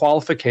 without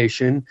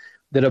qualification,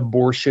 that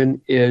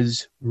abortion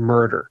is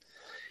murder.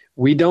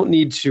 We don't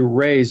need to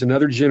raise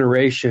another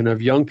generation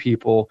of young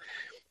people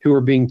who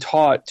are being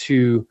taught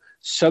to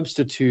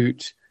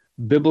substitute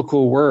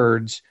biblical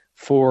words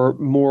for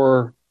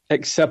more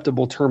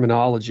acceptable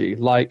terminology,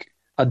 like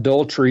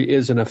adultery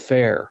is an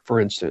affair, for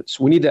instance.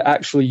 We need to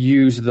actually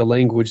use the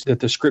language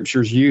that the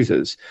scriptures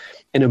uses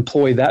and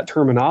employ that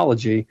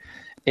terminology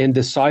and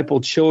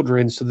disciple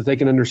children so that they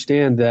can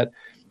understand that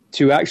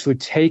to actually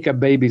take a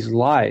baby's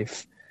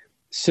life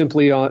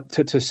simply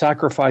to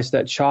sacrifice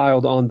that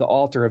child on the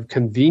altar of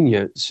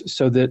convenience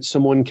so that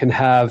someone can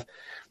have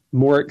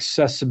more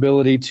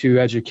accessibility to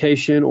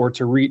education or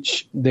to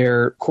reach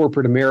their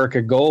corporate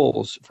America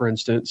goals, for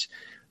instance,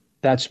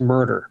 that's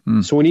murder.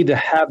 So we need to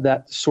have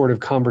that sort of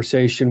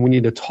conversation. We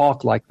need to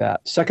talk like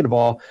that. Second of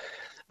all,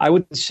 I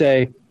would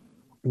say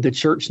the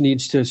church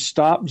needs to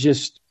stop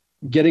just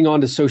getting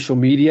onto social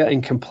media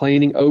and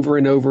complaining over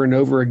and over and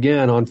over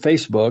again on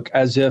Facebook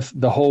as if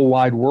the whole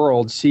wide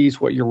world sees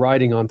what you're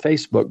writing on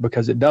Facebook,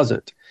 because it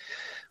doesn't.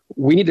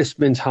 We need to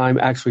spend time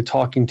actually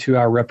talking to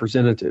our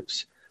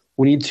representatives.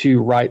 We need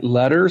to write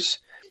letters,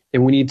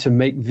 and we need to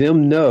make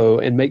them know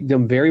and make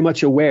them very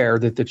much aware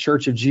that the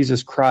Church of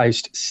Jesus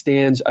Christ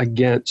stands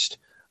against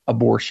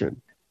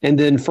abortion. And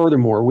then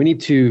furthermore, we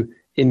need to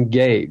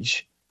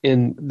engage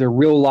in the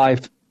real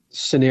life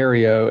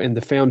scenario and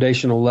the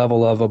foundational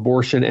level of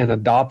abortion and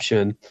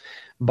adoption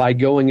by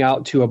going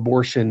out to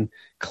abortion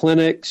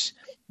clinics,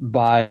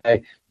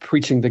 by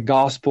preaching the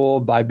gospel,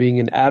 by being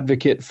an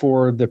advocate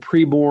for the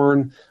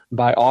preborn,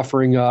 by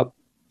offering up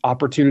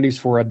opportunities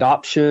for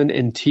adoption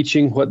and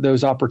teaching what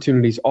those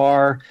opportunities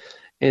are,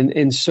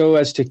 and so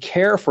as to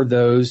care for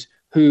those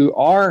who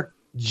are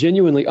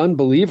genuinely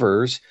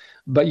unbelievers,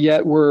 but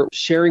yet we're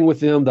sharing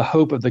with them the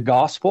hope of the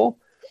gospel,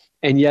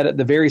 and yet at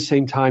the very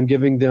same time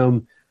giving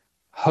them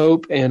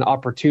hope and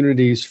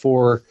opportunities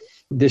for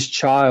this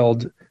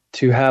child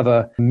to have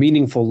a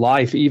meaningful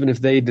life. Even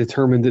if they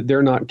determine that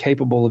they're not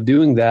capable of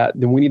doing that,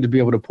 then we need to be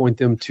able to point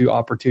them to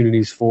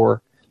opportunities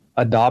for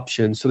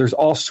adoption. So there's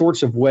all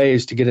sorts of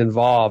ways to get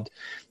involved,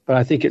 but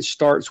I think it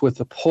starts with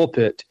the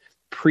pulpit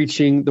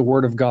preaching the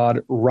word of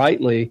God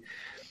rightly.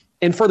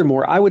 And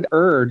furthermore, I would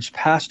urge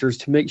pastors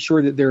to make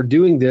sure that they're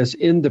doing this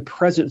in the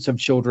presence of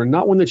children,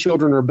 not when the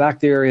children are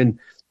back there in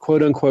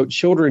quote unquote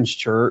children's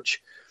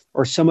church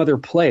or some other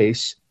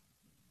place,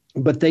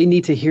 but they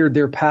need to hear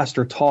their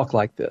pastor talk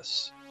like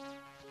this.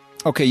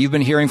 Okay, you've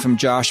been hearing from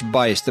Josh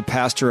Buice, the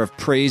pastor of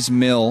Praise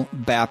Mill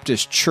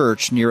Baptist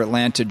Church near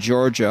Atlanta,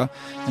 Georgia,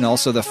 and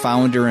also the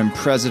founder and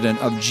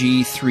president of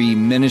G3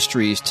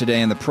 Ministries.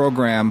 Today in the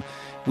program,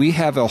 we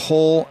have a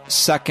whole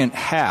second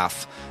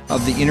half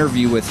of the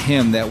interview with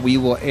him that we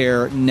will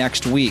air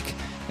next week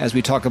as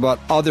we talk about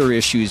other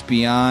issues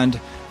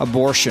beyond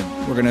abortion.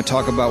 We're going to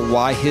talk about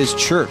why his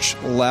church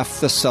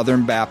left the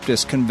Southern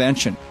Baptist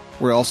Convention.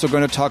 We're also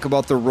going to talk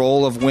about the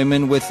role of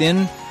women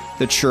within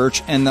the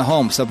church and the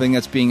home, something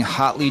that's being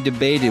hotly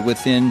debated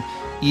within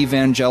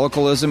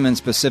evangelicalism and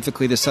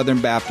specifically the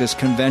Southern Baptist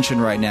Convention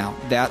right now.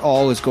 That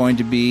all is going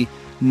to be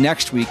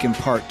next week in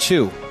part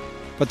 2.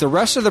 But the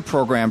rest of the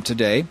program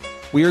today,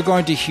 we are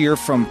going to hear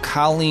from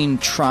Colleen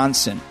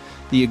Tronson,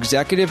 the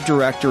executive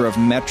director of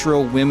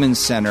Metro Women's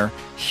Center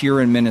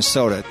here in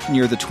Minnesota,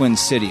 near the Twin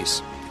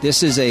Cities.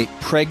 This is a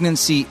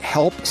pregnancy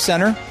help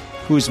center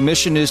whose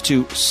mission is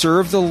to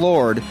serve the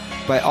Lord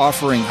by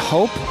offering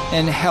hope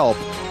and help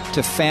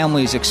to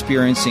families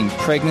experiencing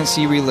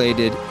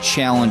pregnancy-related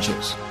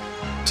challenges.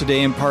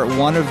 Today in part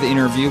 1 of the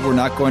interview, we're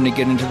not going to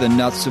get into the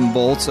nuts and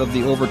bolts of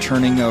the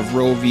overturning of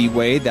Roe v.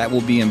 Wade. That will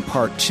be in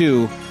part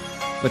 2.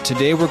 But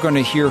today we're going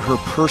to hear her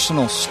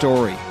personal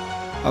story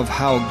of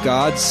how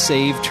God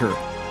saved her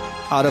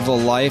out of a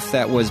life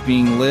that was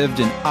being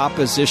lived in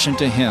opposition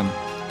to Him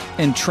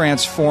and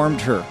transformed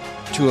her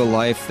to a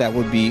life that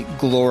would be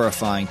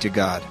glorifying to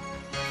God.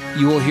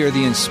 You will hear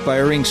the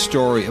inspiring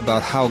story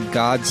about how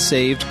God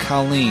saved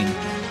Colleen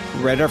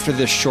right after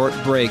this short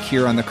break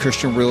here on the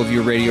Christian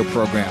Worldview radio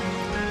program.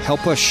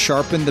 Help us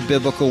sharpen the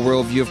biblical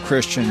worldview of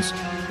Christians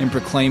and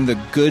proclaim the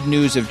good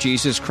news of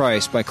Jesus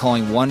Christ by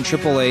calling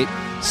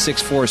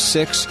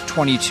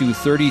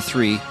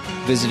 1-888-646-2233,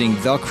 visiting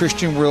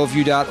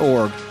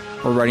thechristianworldview.org,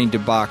 or writing to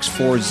Box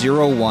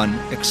 401,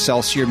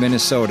 Excelsior,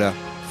 Minnesota,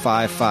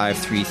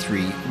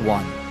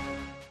 55331.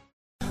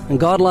 And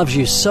God loves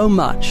you so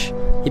much,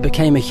 He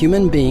became a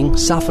human being,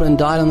 suffered and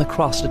died on the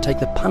cross to take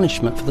the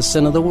punishment for the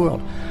sin of the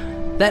world.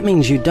 That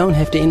means you don't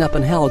have to end up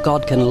in hell.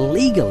 God can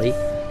legally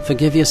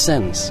forgive your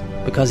sins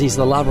because He's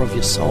the lover of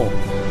your soul.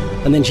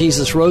 And then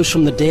Jesus rose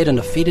from the dead and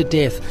defeated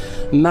death.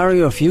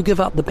 Mario, if you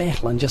give up the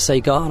battle and just say,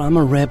 God, I'm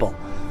a rebel,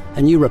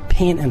 and you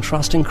repent and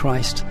trust in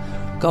Christ,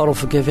 God will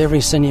forgive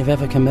every sin you've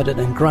ever committed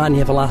and grant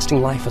you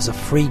everlasting life as a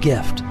free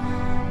gift.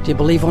 Do you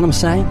believe what I'm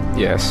saying?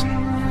 Yes.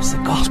 It's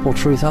the gospel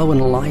truth. I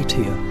wouldn't lie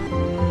to you.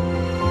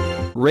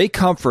 Ray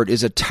Comfort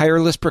is a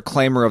tireless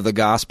proclaimer of the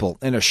gospel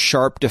and a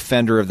sharp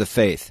defender of the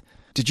faith.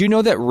 Did you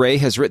know that Ray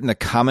has written the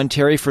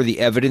commentary for the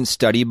Evidence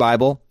Study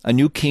Bible, a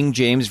New King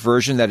James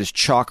Version that is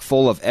chock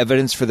full of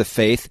evidence for the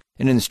faith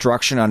and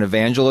instruction on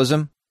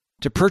evangelism?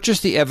 To purchase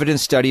the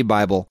Evidence Study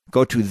Bible,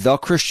 go to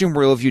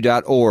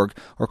thechristianworldview.org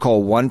or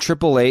call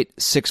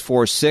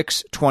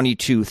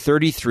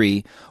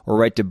 1-888-646-2233 or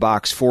write to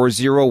Box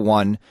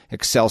 401,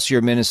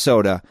 Excelsior,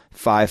 Minnesota,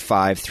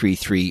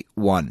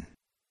 55331.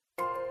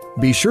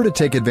 Be sure to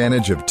take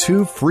advantage of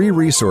 2 free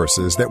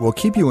resources that will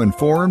keep you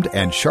informed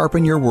and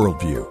sharpen your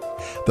worldview.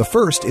 The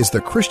first is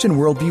the Christian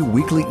Worldview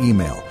Weekly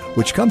Email,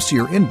 which comes to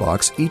your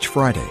inbox each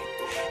Friday.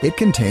 It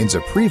contains a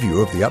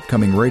preview of the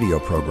upcoming radio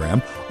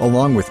program,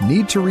 along with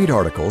need-to-read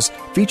articles,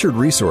 featured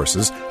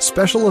resources,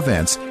 special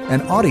events,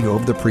 and audio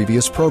of the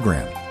previous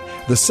program.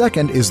 The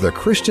second is the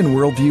Christian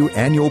Worldview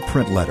Annual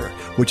Print Letter,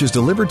 which is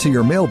delivered to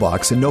your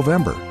mailbox in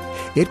November.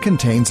 It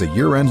contains a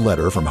year-end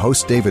letter from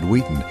host David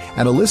Wheaton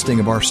and a listing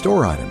of our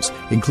store items,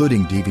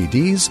 including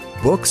DVDs,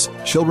 books,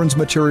 children's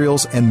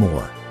materials, and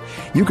more.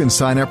 You can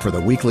sign up for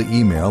the weekly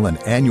email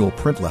and annual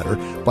print letter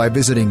by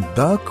visiting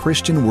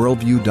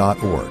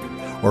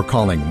thechristianworldview.org or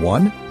calling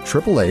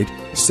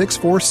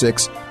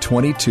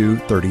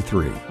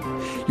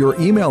 1-888-646-2233. Your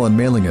email and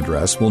mailing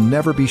address will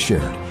never be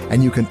shared,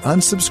 and you can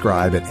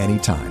unsubscribe at any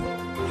time.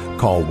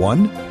 Call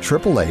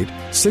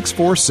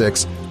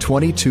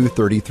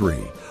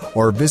 1-888-646-2233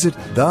 or visit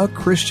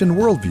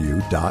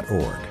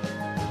thechristianworldview.org.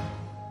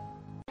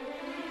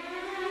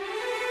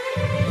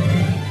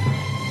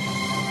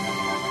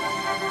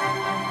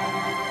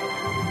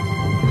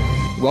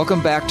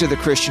 Welcome back to The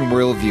Christian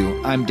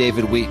Worldview. I'm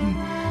David Wheaton.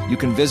 You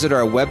can visit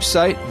our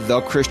website,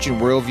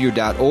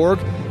 thechristianworldview.org,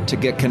 to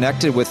get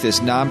connected with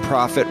this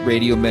nonprofit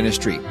radio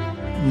ministry.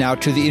 Now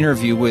to the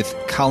interview with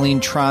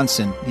Colleen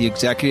Tronson, the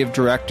Executive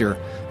Director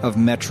of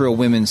Metro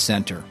Women's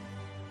Center.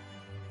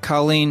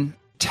 Colleen,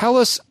 tell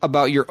us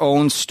about your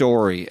own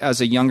story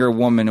as a younger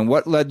woman and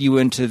what led you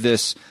into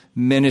this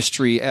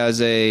ministry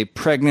as a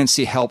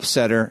pregnancy help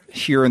center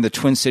here in the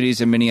Twin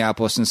Cities of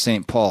Minneapolis and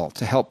St. Paul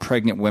to help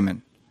pregnant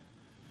women.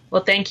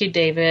 Well, thank you,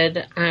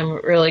 David. I'm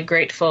really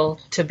grateful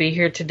to be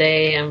here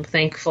today. I'm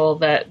thankful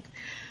that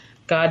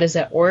God is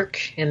at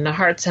work in the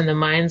hearts and the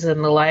minds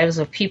and the lives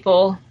of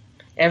people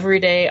every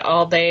day,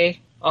 all the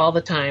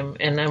time.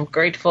 And I'm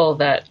grateful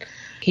that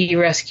He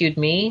rescued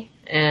me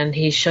and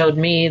He showed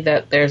me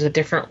that there's a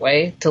different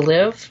way to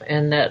live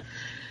and that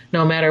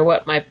no matter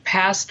what my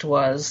past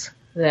was,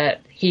 that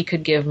He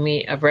could give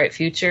me a bright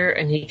future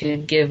and He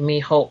could give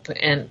me hope.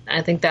 And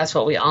I think that's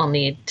what we all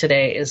need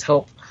today is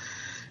hope.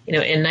 You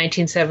know, in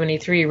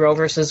 1973, Roe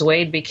versus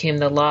Wade became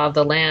the law of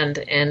the land,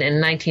 and in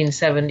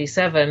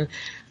 1977,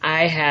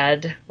 I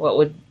had what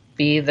would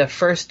be the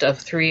first of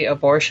 3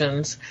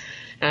 abortions.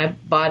 I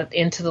bought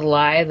into the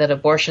lie that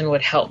abortion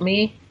would help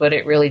me, but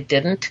it really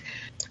didn't.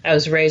 I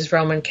was raised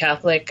Roman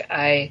Catholic.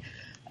 I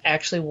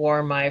actually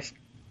wore my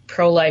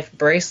pro-life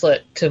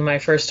bracelet to my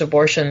first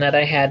abortion that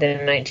I had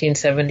in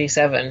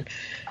 1977.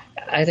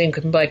 I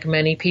think, like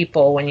many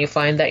people, when you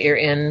find that you're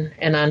in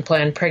an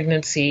unplanned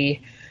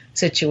pregnancy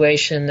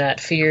situation,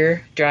 that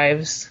fear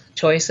drives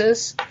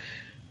choices.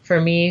 For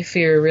me,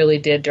 fear really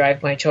did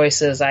drive my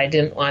choices. I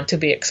didn't want to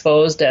be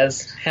exposed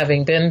as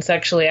having been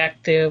sexually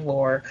active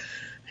or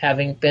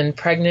having been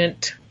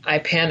pregnant. I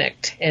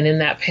panicked, and in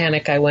that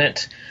panic, I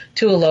went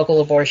to a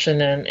local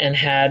abortion and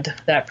had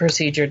that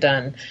procedure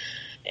done.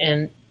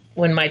 And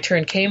when my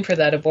turn came for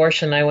that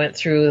abortion, I went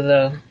through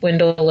the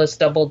windowless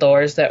double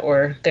doors that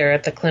were there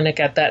at the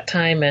clinic at that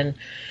time, and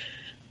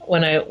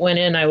when I went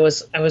in, I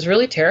was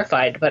really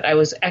terrified, but I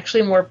was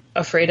actually more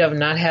afraid of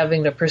not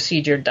having the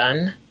procedure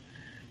done.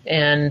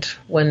 And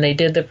when they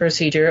did the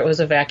procedure, it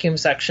was a vacuum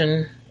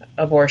suction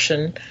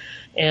abortion,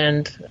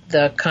 and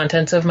the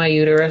contents of my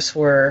uterus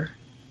were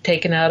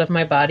taken out of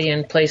my body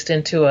and placed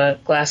into a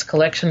glass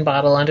collection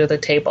bottle under the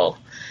table.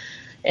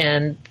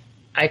 And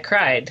I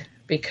cried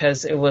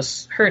because it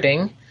was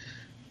hurting,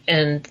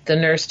 and the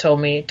nurse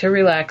told me to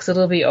relax,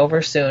 it'll be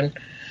over soon.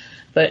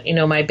 But, you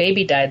know, my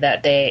baby died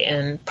that day,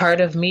 and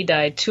part of me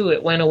died, too.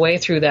 It went away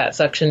through that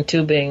suction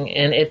tubing,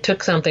 and it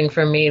took something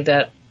from me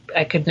that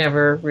I could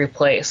never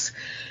replace.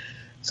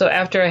 So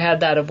after I had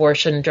that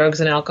abortion, drugs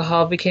and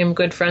alcohol became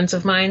good friends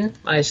of mine.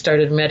 I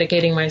started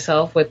medicating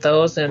myself with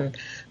those and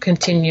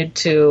continued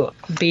to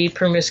be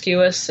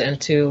promiscuous and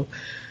to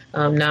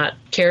not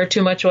care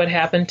too much what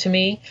happened to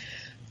me.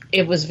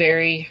 It was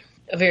a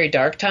very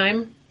dark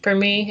time for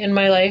me in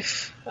my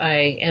life.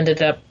 I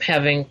ended up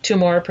having 2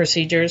 more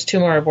procedures, 2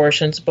 more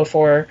abortions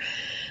before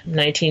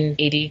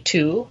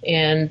 1982,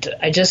 and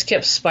I just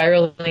kept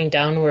spiraling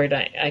downward.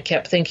 I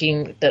kept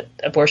thinking that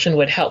abortion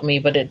would help me,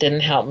 but it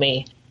didn't help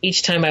me.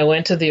 Each time I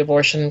went to the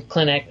abortion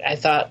clinic, I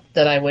thought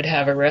that I would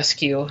have a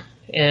rescue,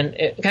 and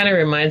it kind of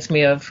reminds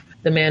me of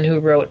the man who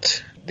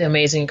wrote The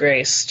Amazing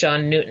Grace,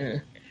 John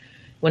Newton,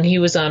 when he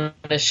was on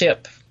a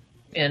ship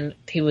and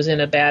he was in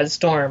a bad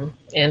storm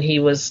and he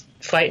was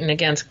fighting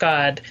against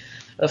God.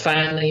 But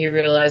finally, he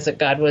realized that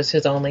God was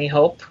his only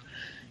hope,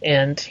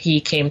 and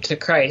he came to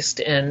Christ,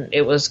 and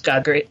it was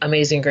God's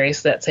amazing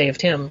grace that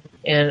saved him.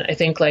 And I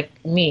think,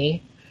 like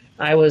me,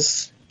 I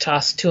was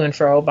tossed to and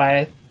fro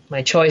by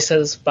my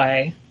choices,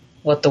 by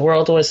what the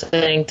world was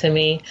saying to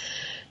me,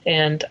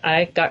 and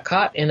I got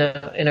caught in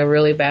a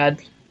really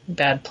bad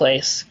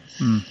place.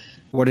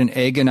 What an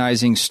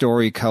agonizing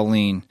story,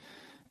 Colleen.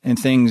 And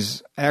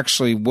things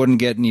actually wouldn't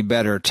get any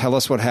better. Tell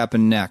us what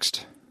happened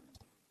next.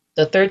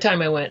 The 3rd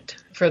time I went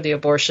for the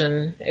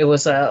abortion, it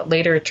was a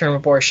later term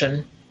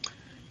abortion,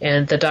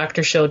 and the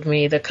doctor showed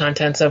me the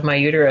contents of my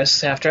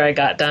uterus after I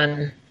got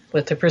done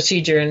with the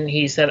procedure, and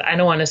he said, I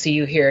don't want to see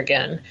you here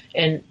again.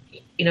 And,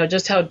 you know,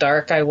 just how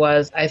dark I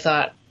was, I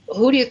thought,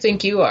 who do you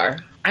think you are?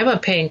 I'm a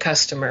paying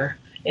customer,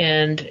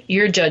 and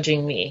you're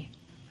judging me.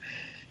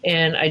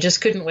 And I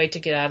just couldn't wait to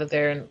get out of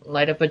there and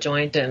light up a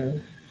joint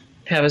and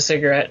have a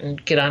cigarette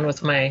and get on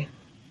with my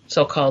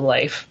so-called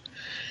life.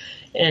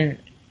 And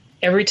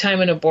every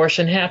time an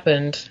abortion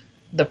happened,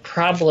 the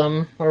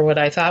problem, or what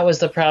I thought was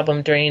the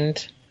problem,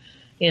 drained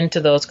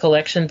into those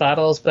collection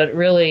bottles, but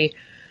really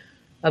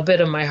a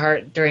bit of my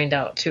heart drained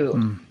out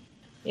too.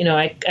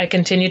 I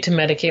continued to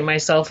medicate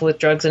myself with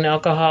drugs and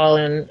alcohol,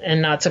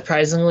 and not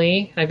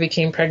surprisingly, I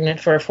became pregnant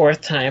for a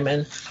fourth time.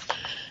 And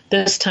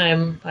this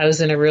time I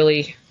was in a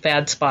really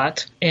bad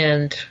spot.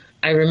 And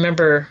I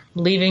remember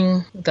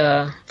leaving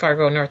the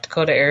Fargo, North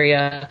Dakota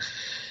area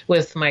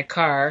with my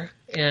car,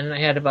 and I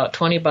had about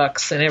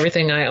 $20 and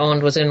everything I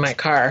owned was in my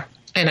car.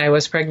 And I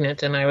was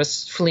pregnant and I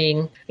was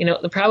fleeing.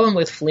 The problem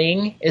with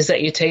fleeing is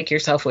that you take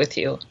yourself with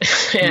you.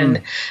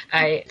 And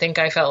I think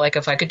I felt like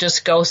if I could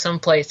just go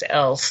someplace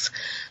else,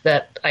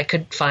 that I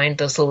could find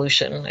the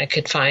solution. I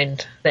could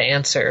find the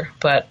answer.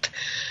 But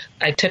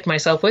I took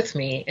myself with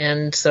me.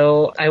 And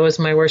so I was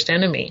my worst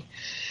enemy.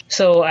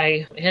 So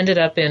I ended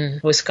up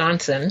in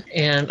Wisconsin,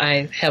 and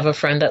I have a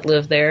friend that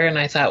lived there. And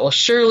I thought, well,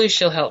 surely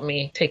she'll help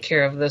me take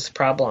care of this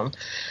problem.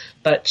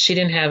 But she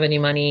didn't have any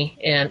money,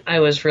 and I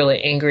was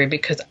really angry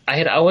because I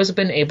had always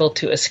been able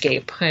to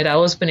escape. I had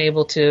always been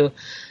able to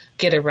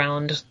get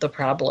around the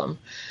problem.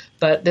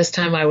 But this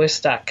time I was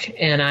stuck,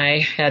 and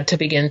I had to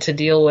begin to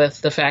deal with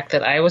the fact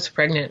that I was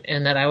pregnant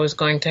and that I was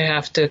going to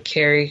have to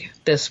carry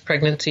this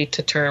pregnancy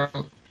to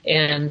term.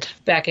 And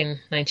back in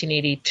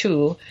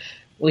 1982,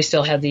 we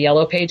still had the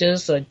Yellow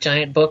Pages, a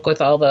giant book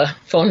with all the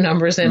phone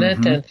numbers in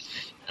it, and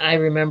I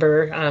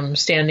remember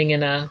standing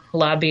in a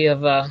lobby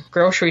of a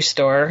grocery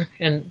store,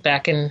 and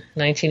back in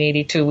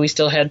 1982, we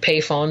still had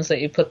pay phones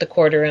that you put the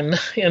quarter in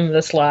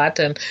the slot.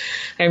 And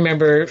I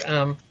remember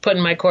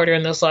putting my quarter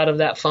in the slot of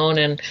that phone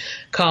and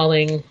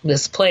calling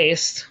this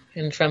place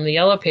and from the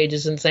Yellow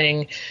Pages and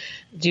saying,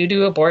 "Do you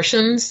do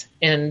abortions?"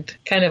 And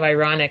kind of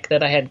ironic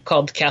that I had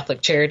called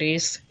Catholic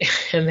Charities,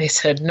 and they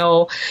said,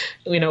 "No,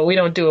 we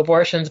don't do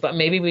abortions, but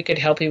maybe we could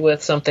help you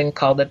with something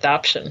called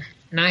adoption."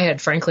 And I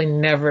had frankly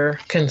never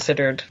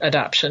considered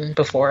adoption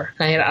before.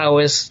 I had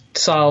always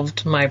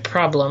solved my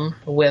problem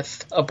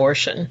with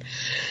abortion.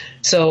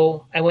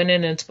 So I went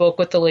in and spoke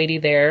with the lady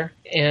there,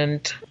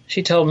 and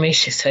she told me,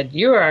 she said,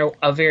 "You are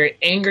a very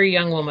angry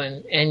young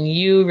woman, and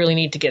you really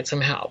need to get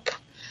some help."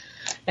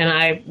 And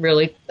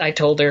I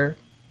told her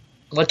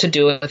what to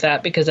do with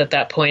that, because at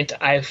that point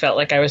I felt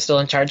like I was still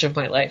in charge of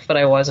my life, but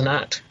I was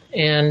not.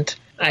 And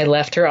I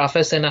left her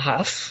office in a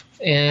huff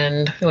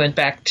and went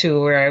back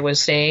to where I was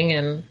staying,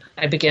 and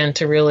I began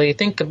to really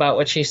think about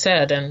what she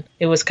said. And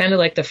it was kind of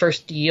like the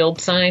first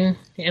yield sign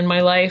in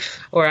my life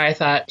where I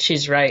thought,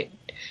 she's right.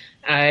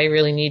 I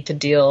really need to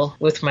deal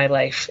with my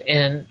life,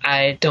 and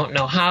I don't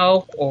know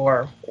how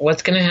or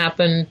what's going to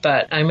happen,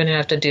 but I'm going to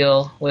have to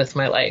deal with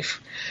my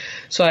life.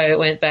 So I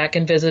went back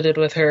and visited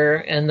with her,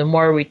 and the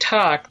more we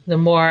talked, the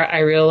more I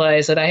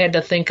realized that I had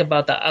to think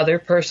about the other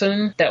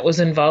person that was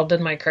involved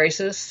in my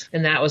crisis,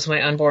 and that was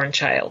my unborn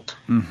child.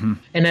 Mm-hmm.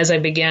 And as I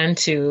began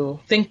to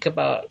think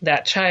about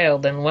that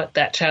child and what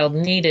that child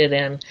needed,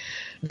 and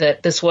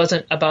that this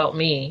wasn't about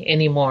me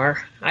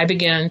anymore, I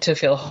began to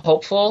feel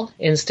hopeful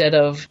instead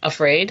of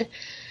afraid.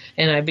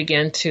 And I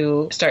began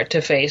to start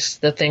to face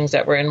the things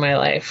that were in my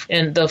life.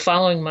 And the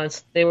following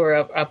months, they were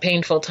a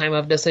painful time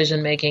of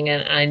decision making.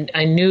 And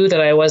I knew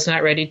that I was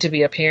not ready to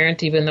be a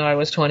parent, even though I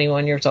was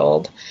 21 years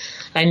old.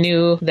 I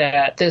knew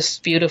that this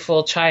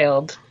beautiful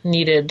child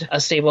needed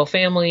a stable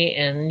family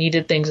and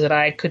needed things that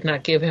I could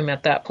not give him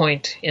at that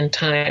point in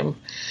time.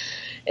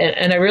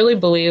 And I really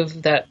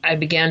believe that I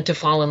began to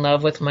fall in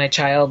love with my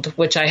child,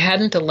 which I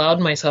hadn't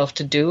allowed myself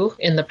to do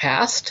in the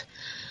past,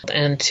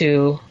 and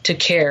to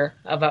care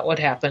about what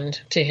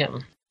happened to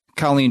him.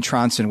 Colleen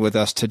Tronson with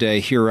us today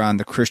here on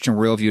the Christian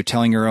Worldview,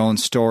 telling her own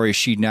story.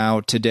 She now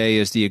today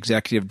is the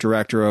executive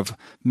director of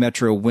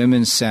Metro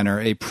Women's Center,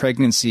 a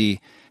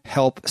pregnancy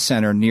help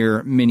center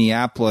near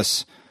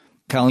Minneapolis.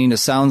 Colleen, it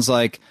sounds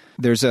like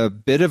there's a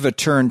bit of a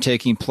turn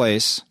taking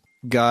place.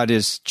 God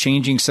is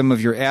changing some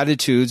of your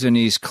attitudes, and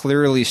he's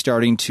clearly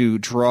starting to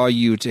draw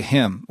you to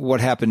him.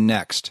 What happened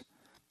next?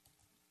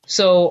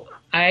 So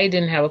I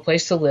didn't have a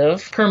place to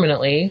live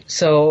permanently,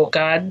 so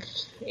God,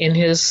 in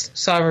his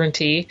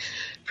sovereignty,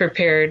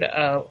 prepared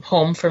a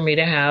home for me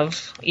to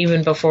have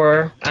even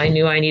before I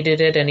knew I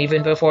needed it, and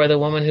even before the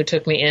woman who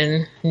took me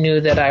in knew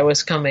that I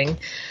was coming.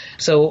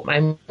 So I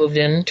moved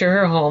into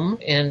her home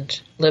and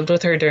lived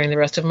with her during the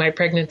rest of my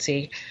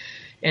pregnancy.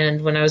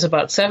 And when I was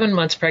about 7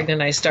 months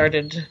pregnant, I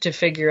started to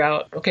figure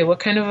out, okay, what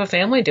kind of a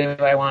family do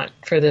I want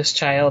for this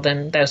child?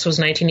 And this was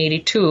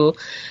 1982,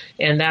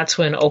 and that's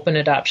when open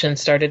adoption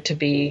started to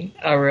be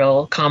a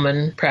real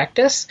common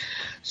practice.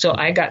 So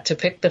I got to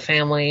pick the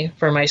family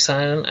for my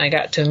son. I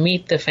got to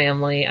meet the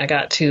family. I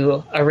got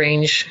to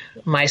arrange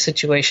my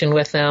situation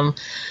with them.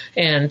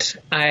 And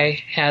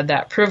I had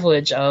that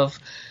privilege of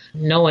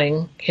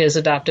knowing his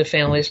adoptive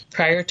families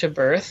prior to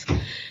birth.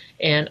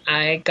 And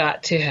I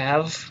got to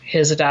have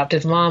his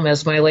adoptive mom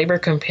as my labor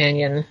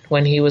companion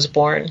when he was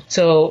born.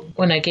 So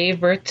when I gave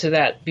birth to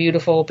that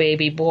beautiful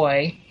baby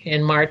boy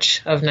in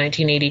March of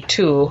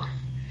 1982,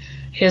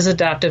 his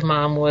adoptive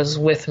mom was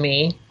with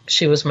me.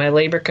 She was my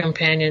labor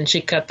companion.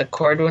 She cut the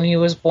cord when he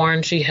was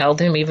born. She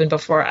held him even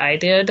before I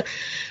did.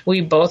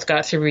 We both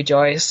got to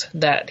rejoice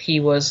that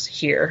he was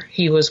here.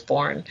 He was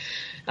born.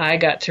 I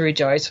got to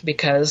rejoice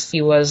because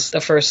he was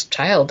the first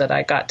child that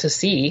I got to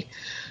see,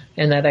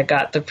 and that I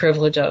got the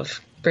privilege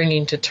of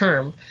bringing to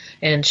term,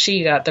 and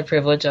she got the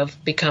privilege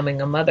of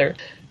becoming a mother.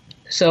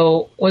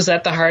 So was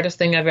that the hardest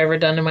thing I've ever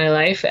done in my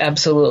life?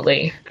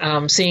 Absolutely.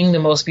 Seeing the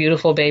most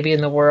beautiful baby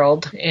in the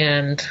world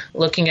and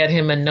looking at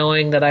him and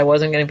knowing that I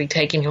wasn't going to be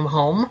taking him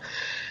home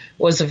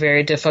was a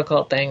very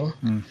difficult thing.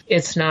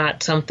 It's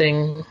not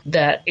something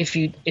that if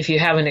you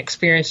haven't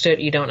experienced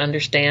it, you don't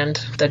understand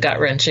the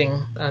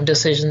gut-wrenching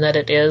decision that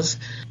it is.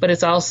 But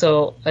it's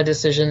also a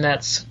decision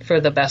that's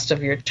for the best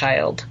of your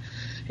child.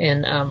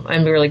 And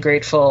I'm really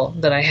grateful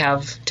that I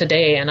have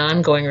today an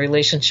ongoing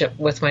relationship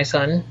with my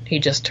son. He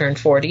just turned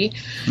 40,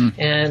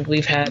 and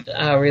we've had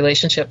a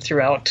relationship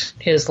throughout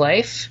his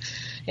life.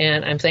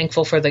 And I'm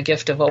thankful for the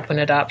gift of open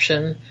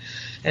adoption.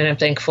 And I'm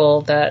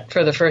thankful that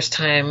for the first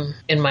time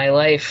in my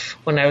life,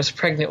 when I was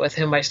pregnant with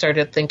him, I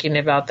started thinking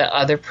about the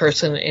other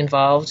person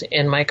involved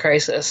in my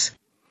crisis.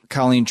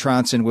 Colleen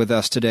Tronson with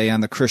us today on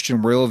the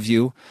Christian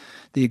Worldview,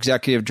 the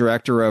executive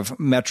director of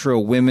Metro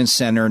Women's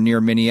Center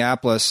near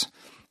Minneapolis.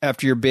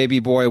 After your baby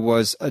boy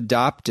was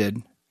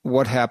adopted,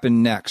 what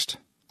happened next?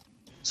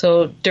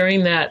 So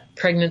during that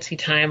pregnancy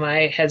time,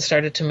 I had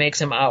started to make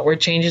some outward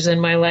changes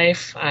in my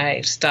life. I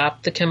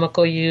stopped the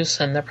chemical use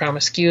and the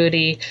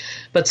promiscuity,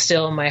 but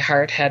still my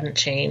heart hadn't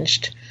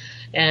changed.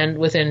 And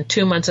within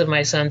 2 months of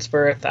my son's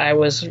birth, I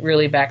was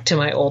really back to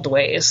my old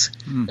ways.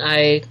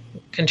 I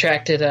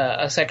contracted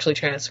a sexually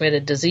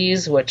transmitted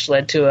disease, which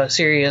led to a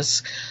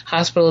serious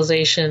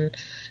hospitalization.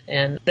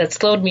 And that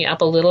slowed me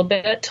up a little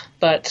bit,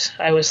 but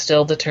I was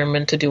still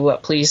determined to do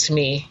what pleased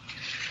me.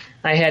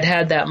 I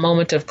had that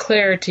moment of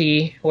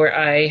clarity where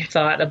I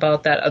thought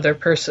about that other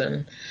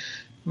person,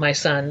 my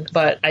son,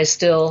 but I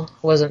still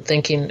wasn't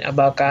thinking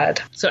about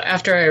God. So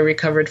after I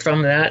recovered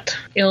from that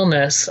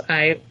illness,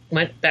 I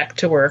went back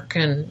to work,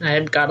 and I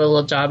had got a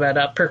little job at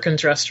a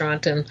Perkins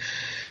restaurant, and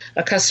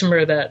a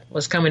customer that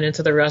was coming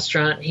into the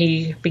restaurant,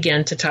 he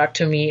began to talk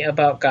to me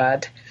about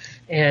God.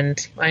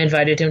 And I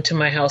invited him to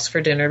my house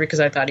for dinner because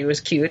I thought he was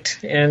cute.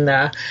 And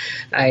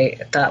I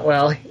thought,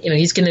 well,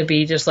 he's going to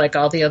be just like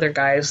all the other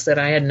guys that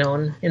I had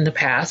known in the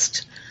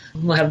past.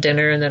 We'll have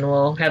dinner and then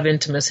we'll have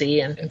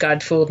intimacy. And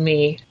God fooled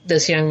me.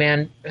 This young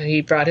man,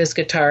 he brought his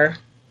guitar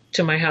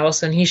to my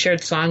house and he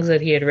shared songs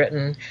that he had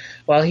written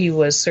while he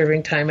was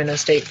serving time in a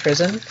state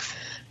prison.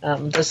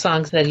 The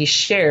songs that he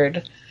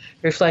shared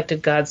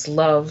reflected God's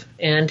love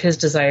and his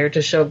desire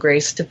to show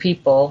grace to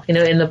people.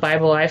 In the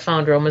Bible, I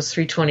found Romans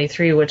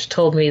 3:23, which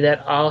told me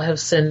that all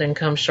have sinned and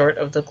come short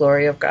of the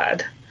glory of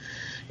God.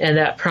 And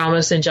that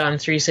promise in John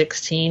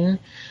 3:16,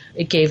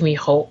 it gave me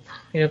hope.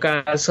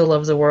 God so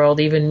loved the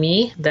world, even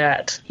me,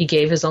 that he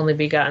gave his only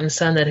begotten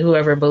Son, that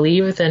whoever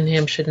believeth in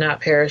him should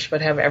not perish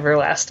but have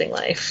everlasting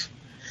life.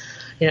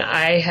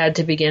 I had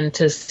to begin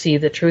to see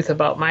the truth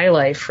about my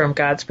life from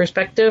God's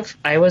perspective.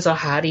 I was a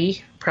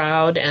haughty,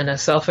 proud, and a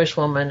selfish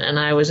woman, and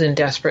I was in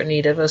desperate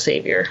need of a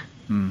Savior.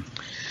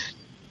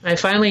 I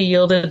finally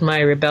yielded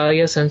my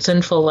rebellious and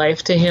sinful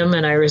life to him,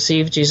 and I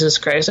received Jesus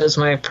Christ as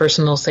my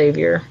personal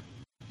Savior.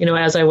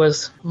 As I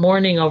was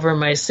mourning over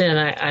my sin,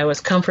 I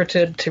was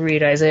comforted to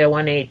read Isaiah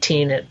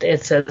 1:18.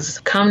 It says,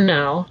 "Come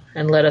now,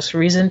 and let us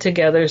reason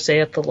together,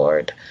 saith the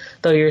Lord.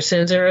 Though your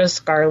sins are as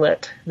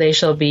scarlet, they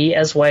shall be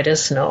as white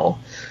as snow.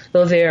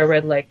 Though they are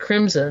red like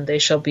crimson, they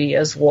shall be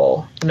as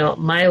wool."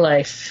 My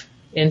life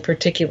in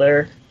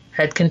particular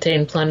had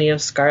contained plenty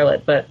of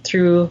scarlet, but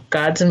through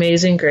God's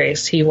amazing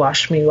grace, he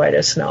washed me white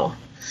as snow.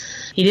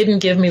 He didn't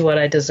give me what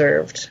I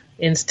deserved.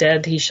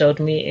 Instead, he showed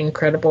me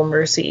incredible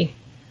mercy.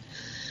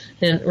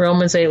 And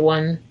Romans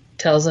 8:1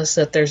 tells us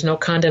that there's no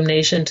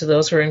condemnation to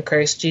those who are in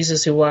Christ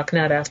Jesus, who walk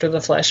not after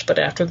the flesh, but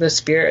after the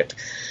Spirit.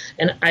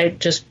 And I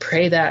just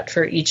pray that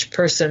for each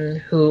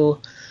person who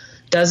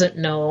doesn't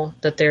know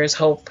that there is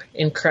hope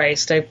in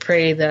Christ. I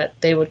pray that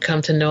they would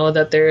come to know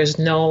that there is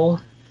no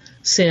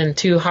sin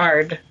too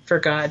hard for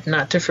God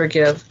not to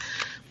forgive.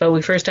 But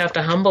we first have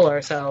to humble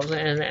ourselves,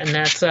 and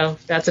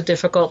that's a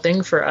difficult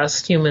thing for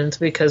us humans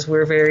because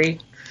we're very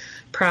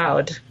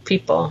proud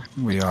people.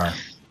 We are.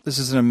 This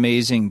is an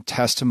amazing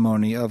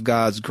testimony of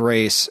God's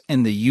grace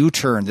and the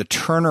U-turn, the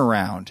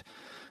turnaround,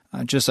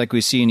 just like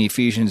we see in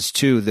Ephesians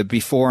 2, the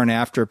before and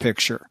after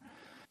picture.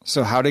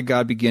 So how did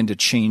God begin to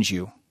change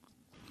you?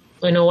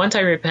 Once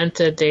I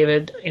repented,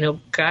 David,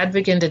 God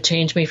began to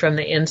change me from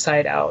the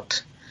inside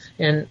out.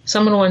 And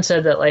someone once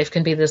said that life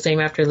can be the same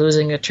after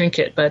losing a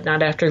trinket, but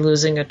not after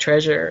losing a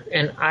treasure.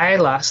 And I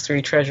lost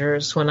 3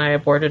 treasures when I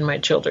aborted my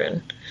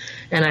children.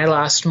 And I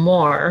lost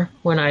more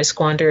when I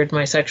squandered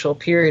my sexual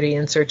purity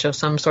in search of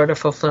some sort of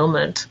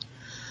fulfillment.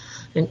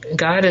 And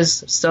God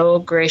is so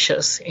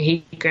gracious.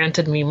 He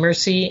granted me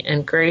mercy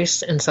and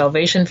grace and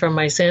salvation from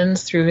my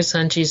sins through his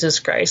Son, Jesus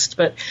Christ.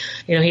 But,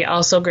 he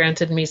also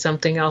granted me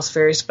something else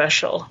very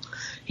special.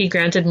 He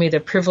granted me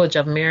the privilege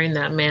of marrying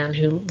that man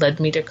who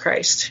led me to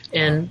Christ.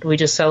 And we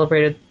just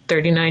celebrated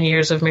 39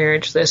 years of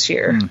marriage this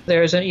year.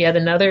 There's yet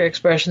another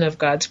expression of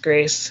God's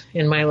grace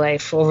in my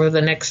life. Over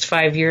the next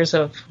 5 years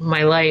of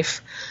my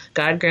life,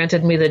 God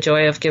granted me the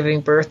joy of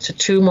giving birth to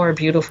 2 more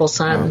beautiful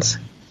sons.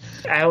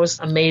 I was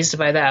amazed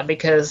by that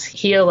because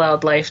he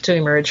allowed life to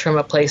emerge from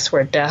a place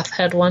where death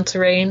had once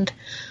reigned.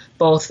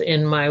 both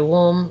in my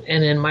womb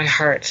and in my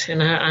heart.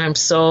 And I'm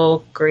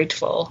so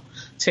grateful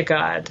to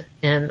God,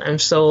 and I'm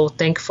so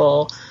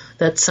thankful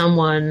that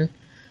someone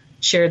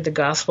shared the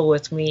gospel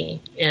with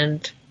me.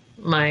 And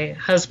my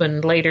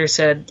husband later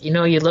said,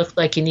 you looked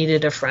like you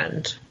needed a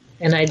friend.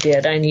 And I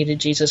did. I needed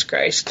Jesus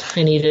Christ.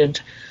 I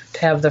needed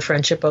to have the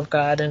friendship of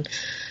God. And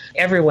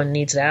everyone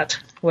needs that,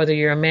 whether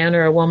you're a man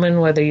or a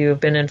woman, whether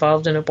you've been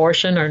involved in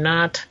abortion or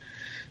not.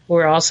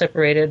 We're all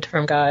separated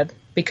from God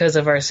because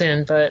of our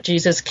sin. But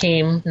Jesus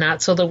came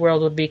not so the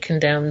world would be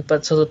condemned,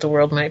 but so that the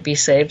world might be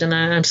saved. And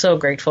I'm so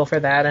grateful for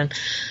that. And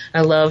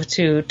I love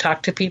to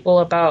talk to people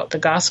about the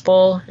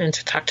gospel and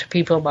to talk to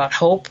people about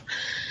hope.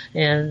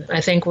 And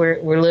I think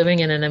we're living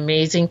in an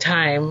amazing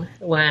time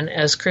when,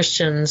 as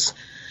Christians,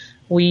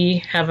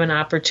 we have an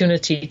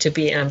opportunity to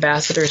be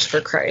ambassadors for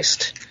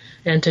Christ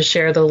and to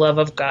share the love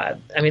of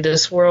God. I mean,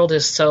 this world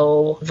is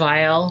so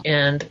vile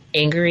and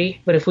angry,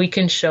 but if we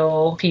can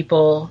show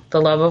people the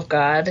love of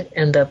God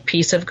and the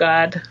peace of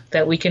God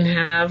that we can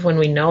have when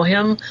we know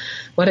Him,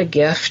 what a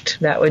gift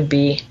that would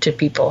be to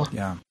people.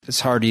 Yeah, it's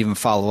hard to even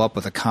follow up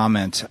with a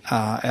comment.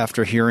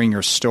 After hearing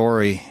your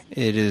story,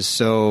 it is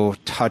so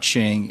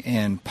touching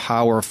and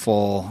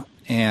powerful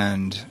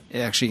and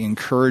actually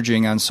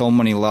encouraging on so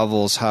many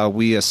levels how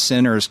we as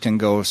sinners can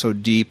go so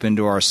deep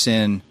into our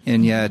sin,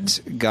 and yet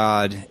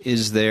God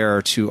is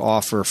there to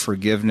offer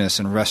forgiveness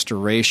and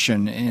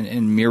restoration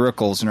and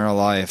miracles in our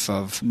life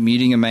of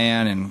meeting a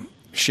man and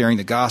sharing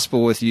the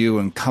gospel with you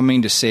and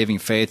coming to saving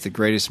faith, the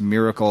greatest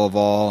miracle of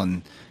all,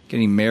 and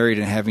getting married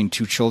and having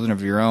 2 children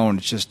of your own.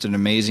 It's just an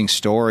amazing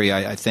story.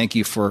 I thank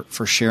you for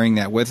sharing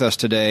that with us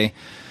today.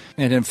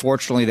 And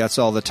unfortunately, that's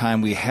all the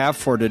time we have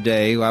for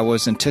today. I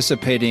was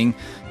anticipating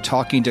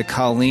talking to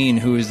Colleen,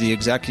 who is the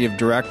executive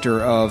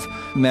director of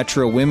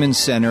Metro Women's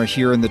Center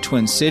here in the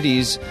Twin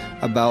Cities,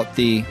 about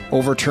the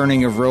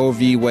overturning of Roe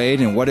v.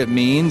 Wade and what it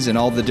means and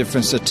all the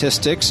different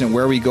statistics and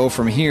where we go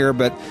from here.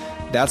 But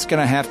that's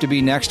going to have to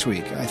be next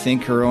week. I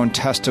think her own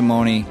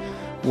testimony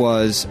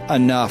was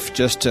enough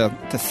just to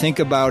think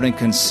about and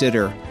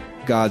consider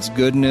God's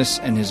goodness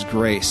and His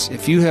grace.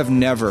 If you have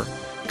never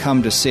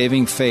come to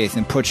saving faith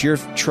and put your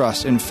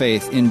trust and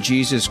faith in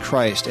Jesus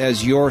Christ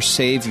as your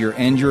Savior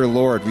and your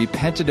Lord,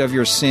 repented of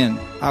your sin,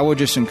 I would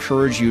just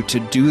encourage you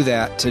to do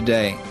that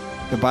today.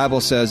 The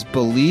Bible says,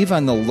 believe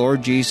on the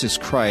Lord Jesus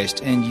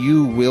Christ and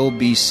you will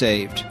be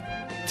saved.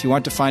 If you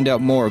want to find out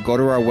more, go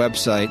to our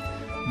website,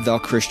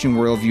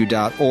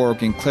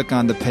 thechristianworldview.org, and click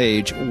on the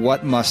page,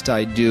 What Must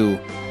I Do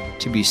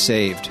to Be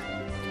Saved?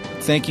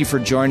 Thank you for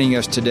joining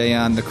us today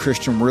on The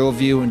Christian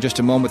Worldview. In just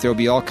a moment, there will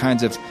be all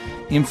kinds of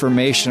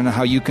information on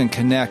how you can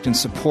connect and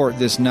support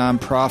this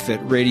nonprofit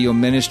radio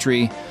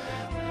ministry.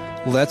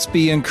 Let's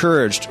be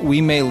encouraged. We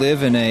may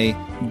live in a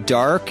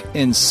dark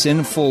and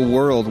sinful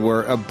world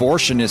where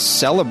abortion is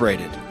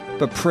celebrated,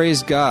 but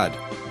praise God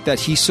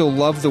that He so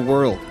loved the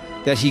world,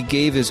 that He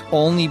gave His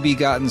only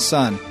begotten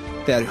Son,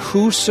 that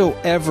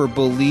whosoever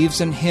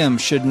believes in Him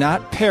should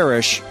not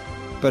perish,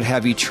 but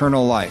have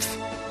eternal life.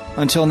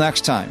 Until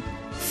next time,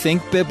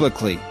 think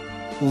biblically,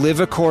 live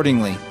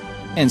accordingly,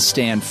 and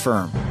stand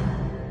firm.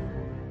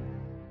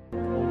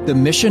 The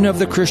mission of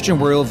the Christian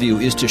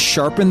Worldview is to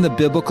sharpen the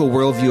biblical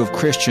worldview of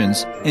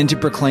Christians and to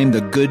proclaim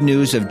the good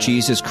news of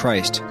Jesus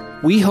Christ.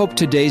 We hope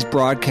today's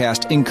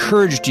broadcast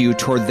encouraged you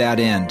toward that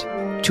end.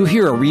 To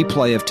hear a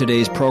replay of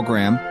today's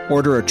program,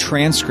 order a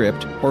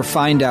transcript, or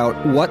find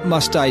out what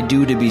must I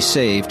do to be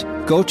saved,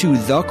 go to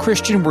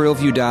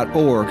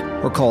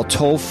thechristianworldview.org or call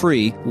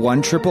toll-free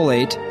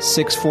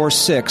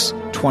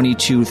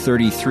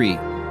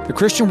 1-888-646-2233. The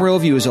Christian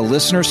Worldview is a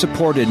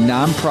listener-supported,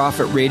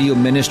 nonprofit radio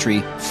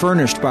ministry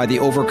furnished by the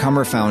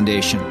Overcomer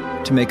Foundation.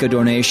 To make a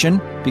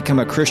donation, become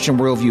a Christian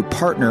Worldview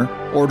partner,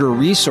 order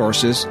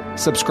resources,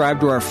 subscribe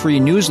to our free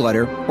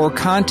newsletter, or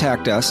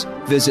contact us,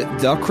 visit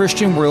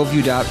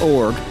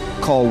thechristianworldview.org,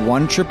 call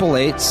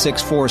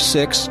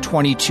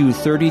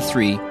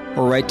 1-888-646-2233,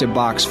 or write to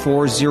Box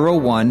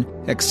 401,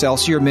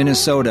 Excelsior,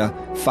 Minnesota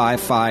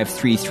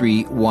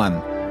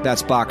 55331.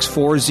 That's Box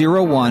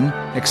 401,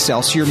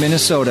 Excelsior,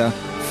 Minnesota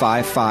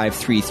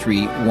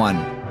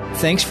 55331.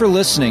 Thanks for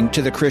listening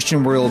to The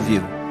Christian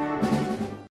Worldview.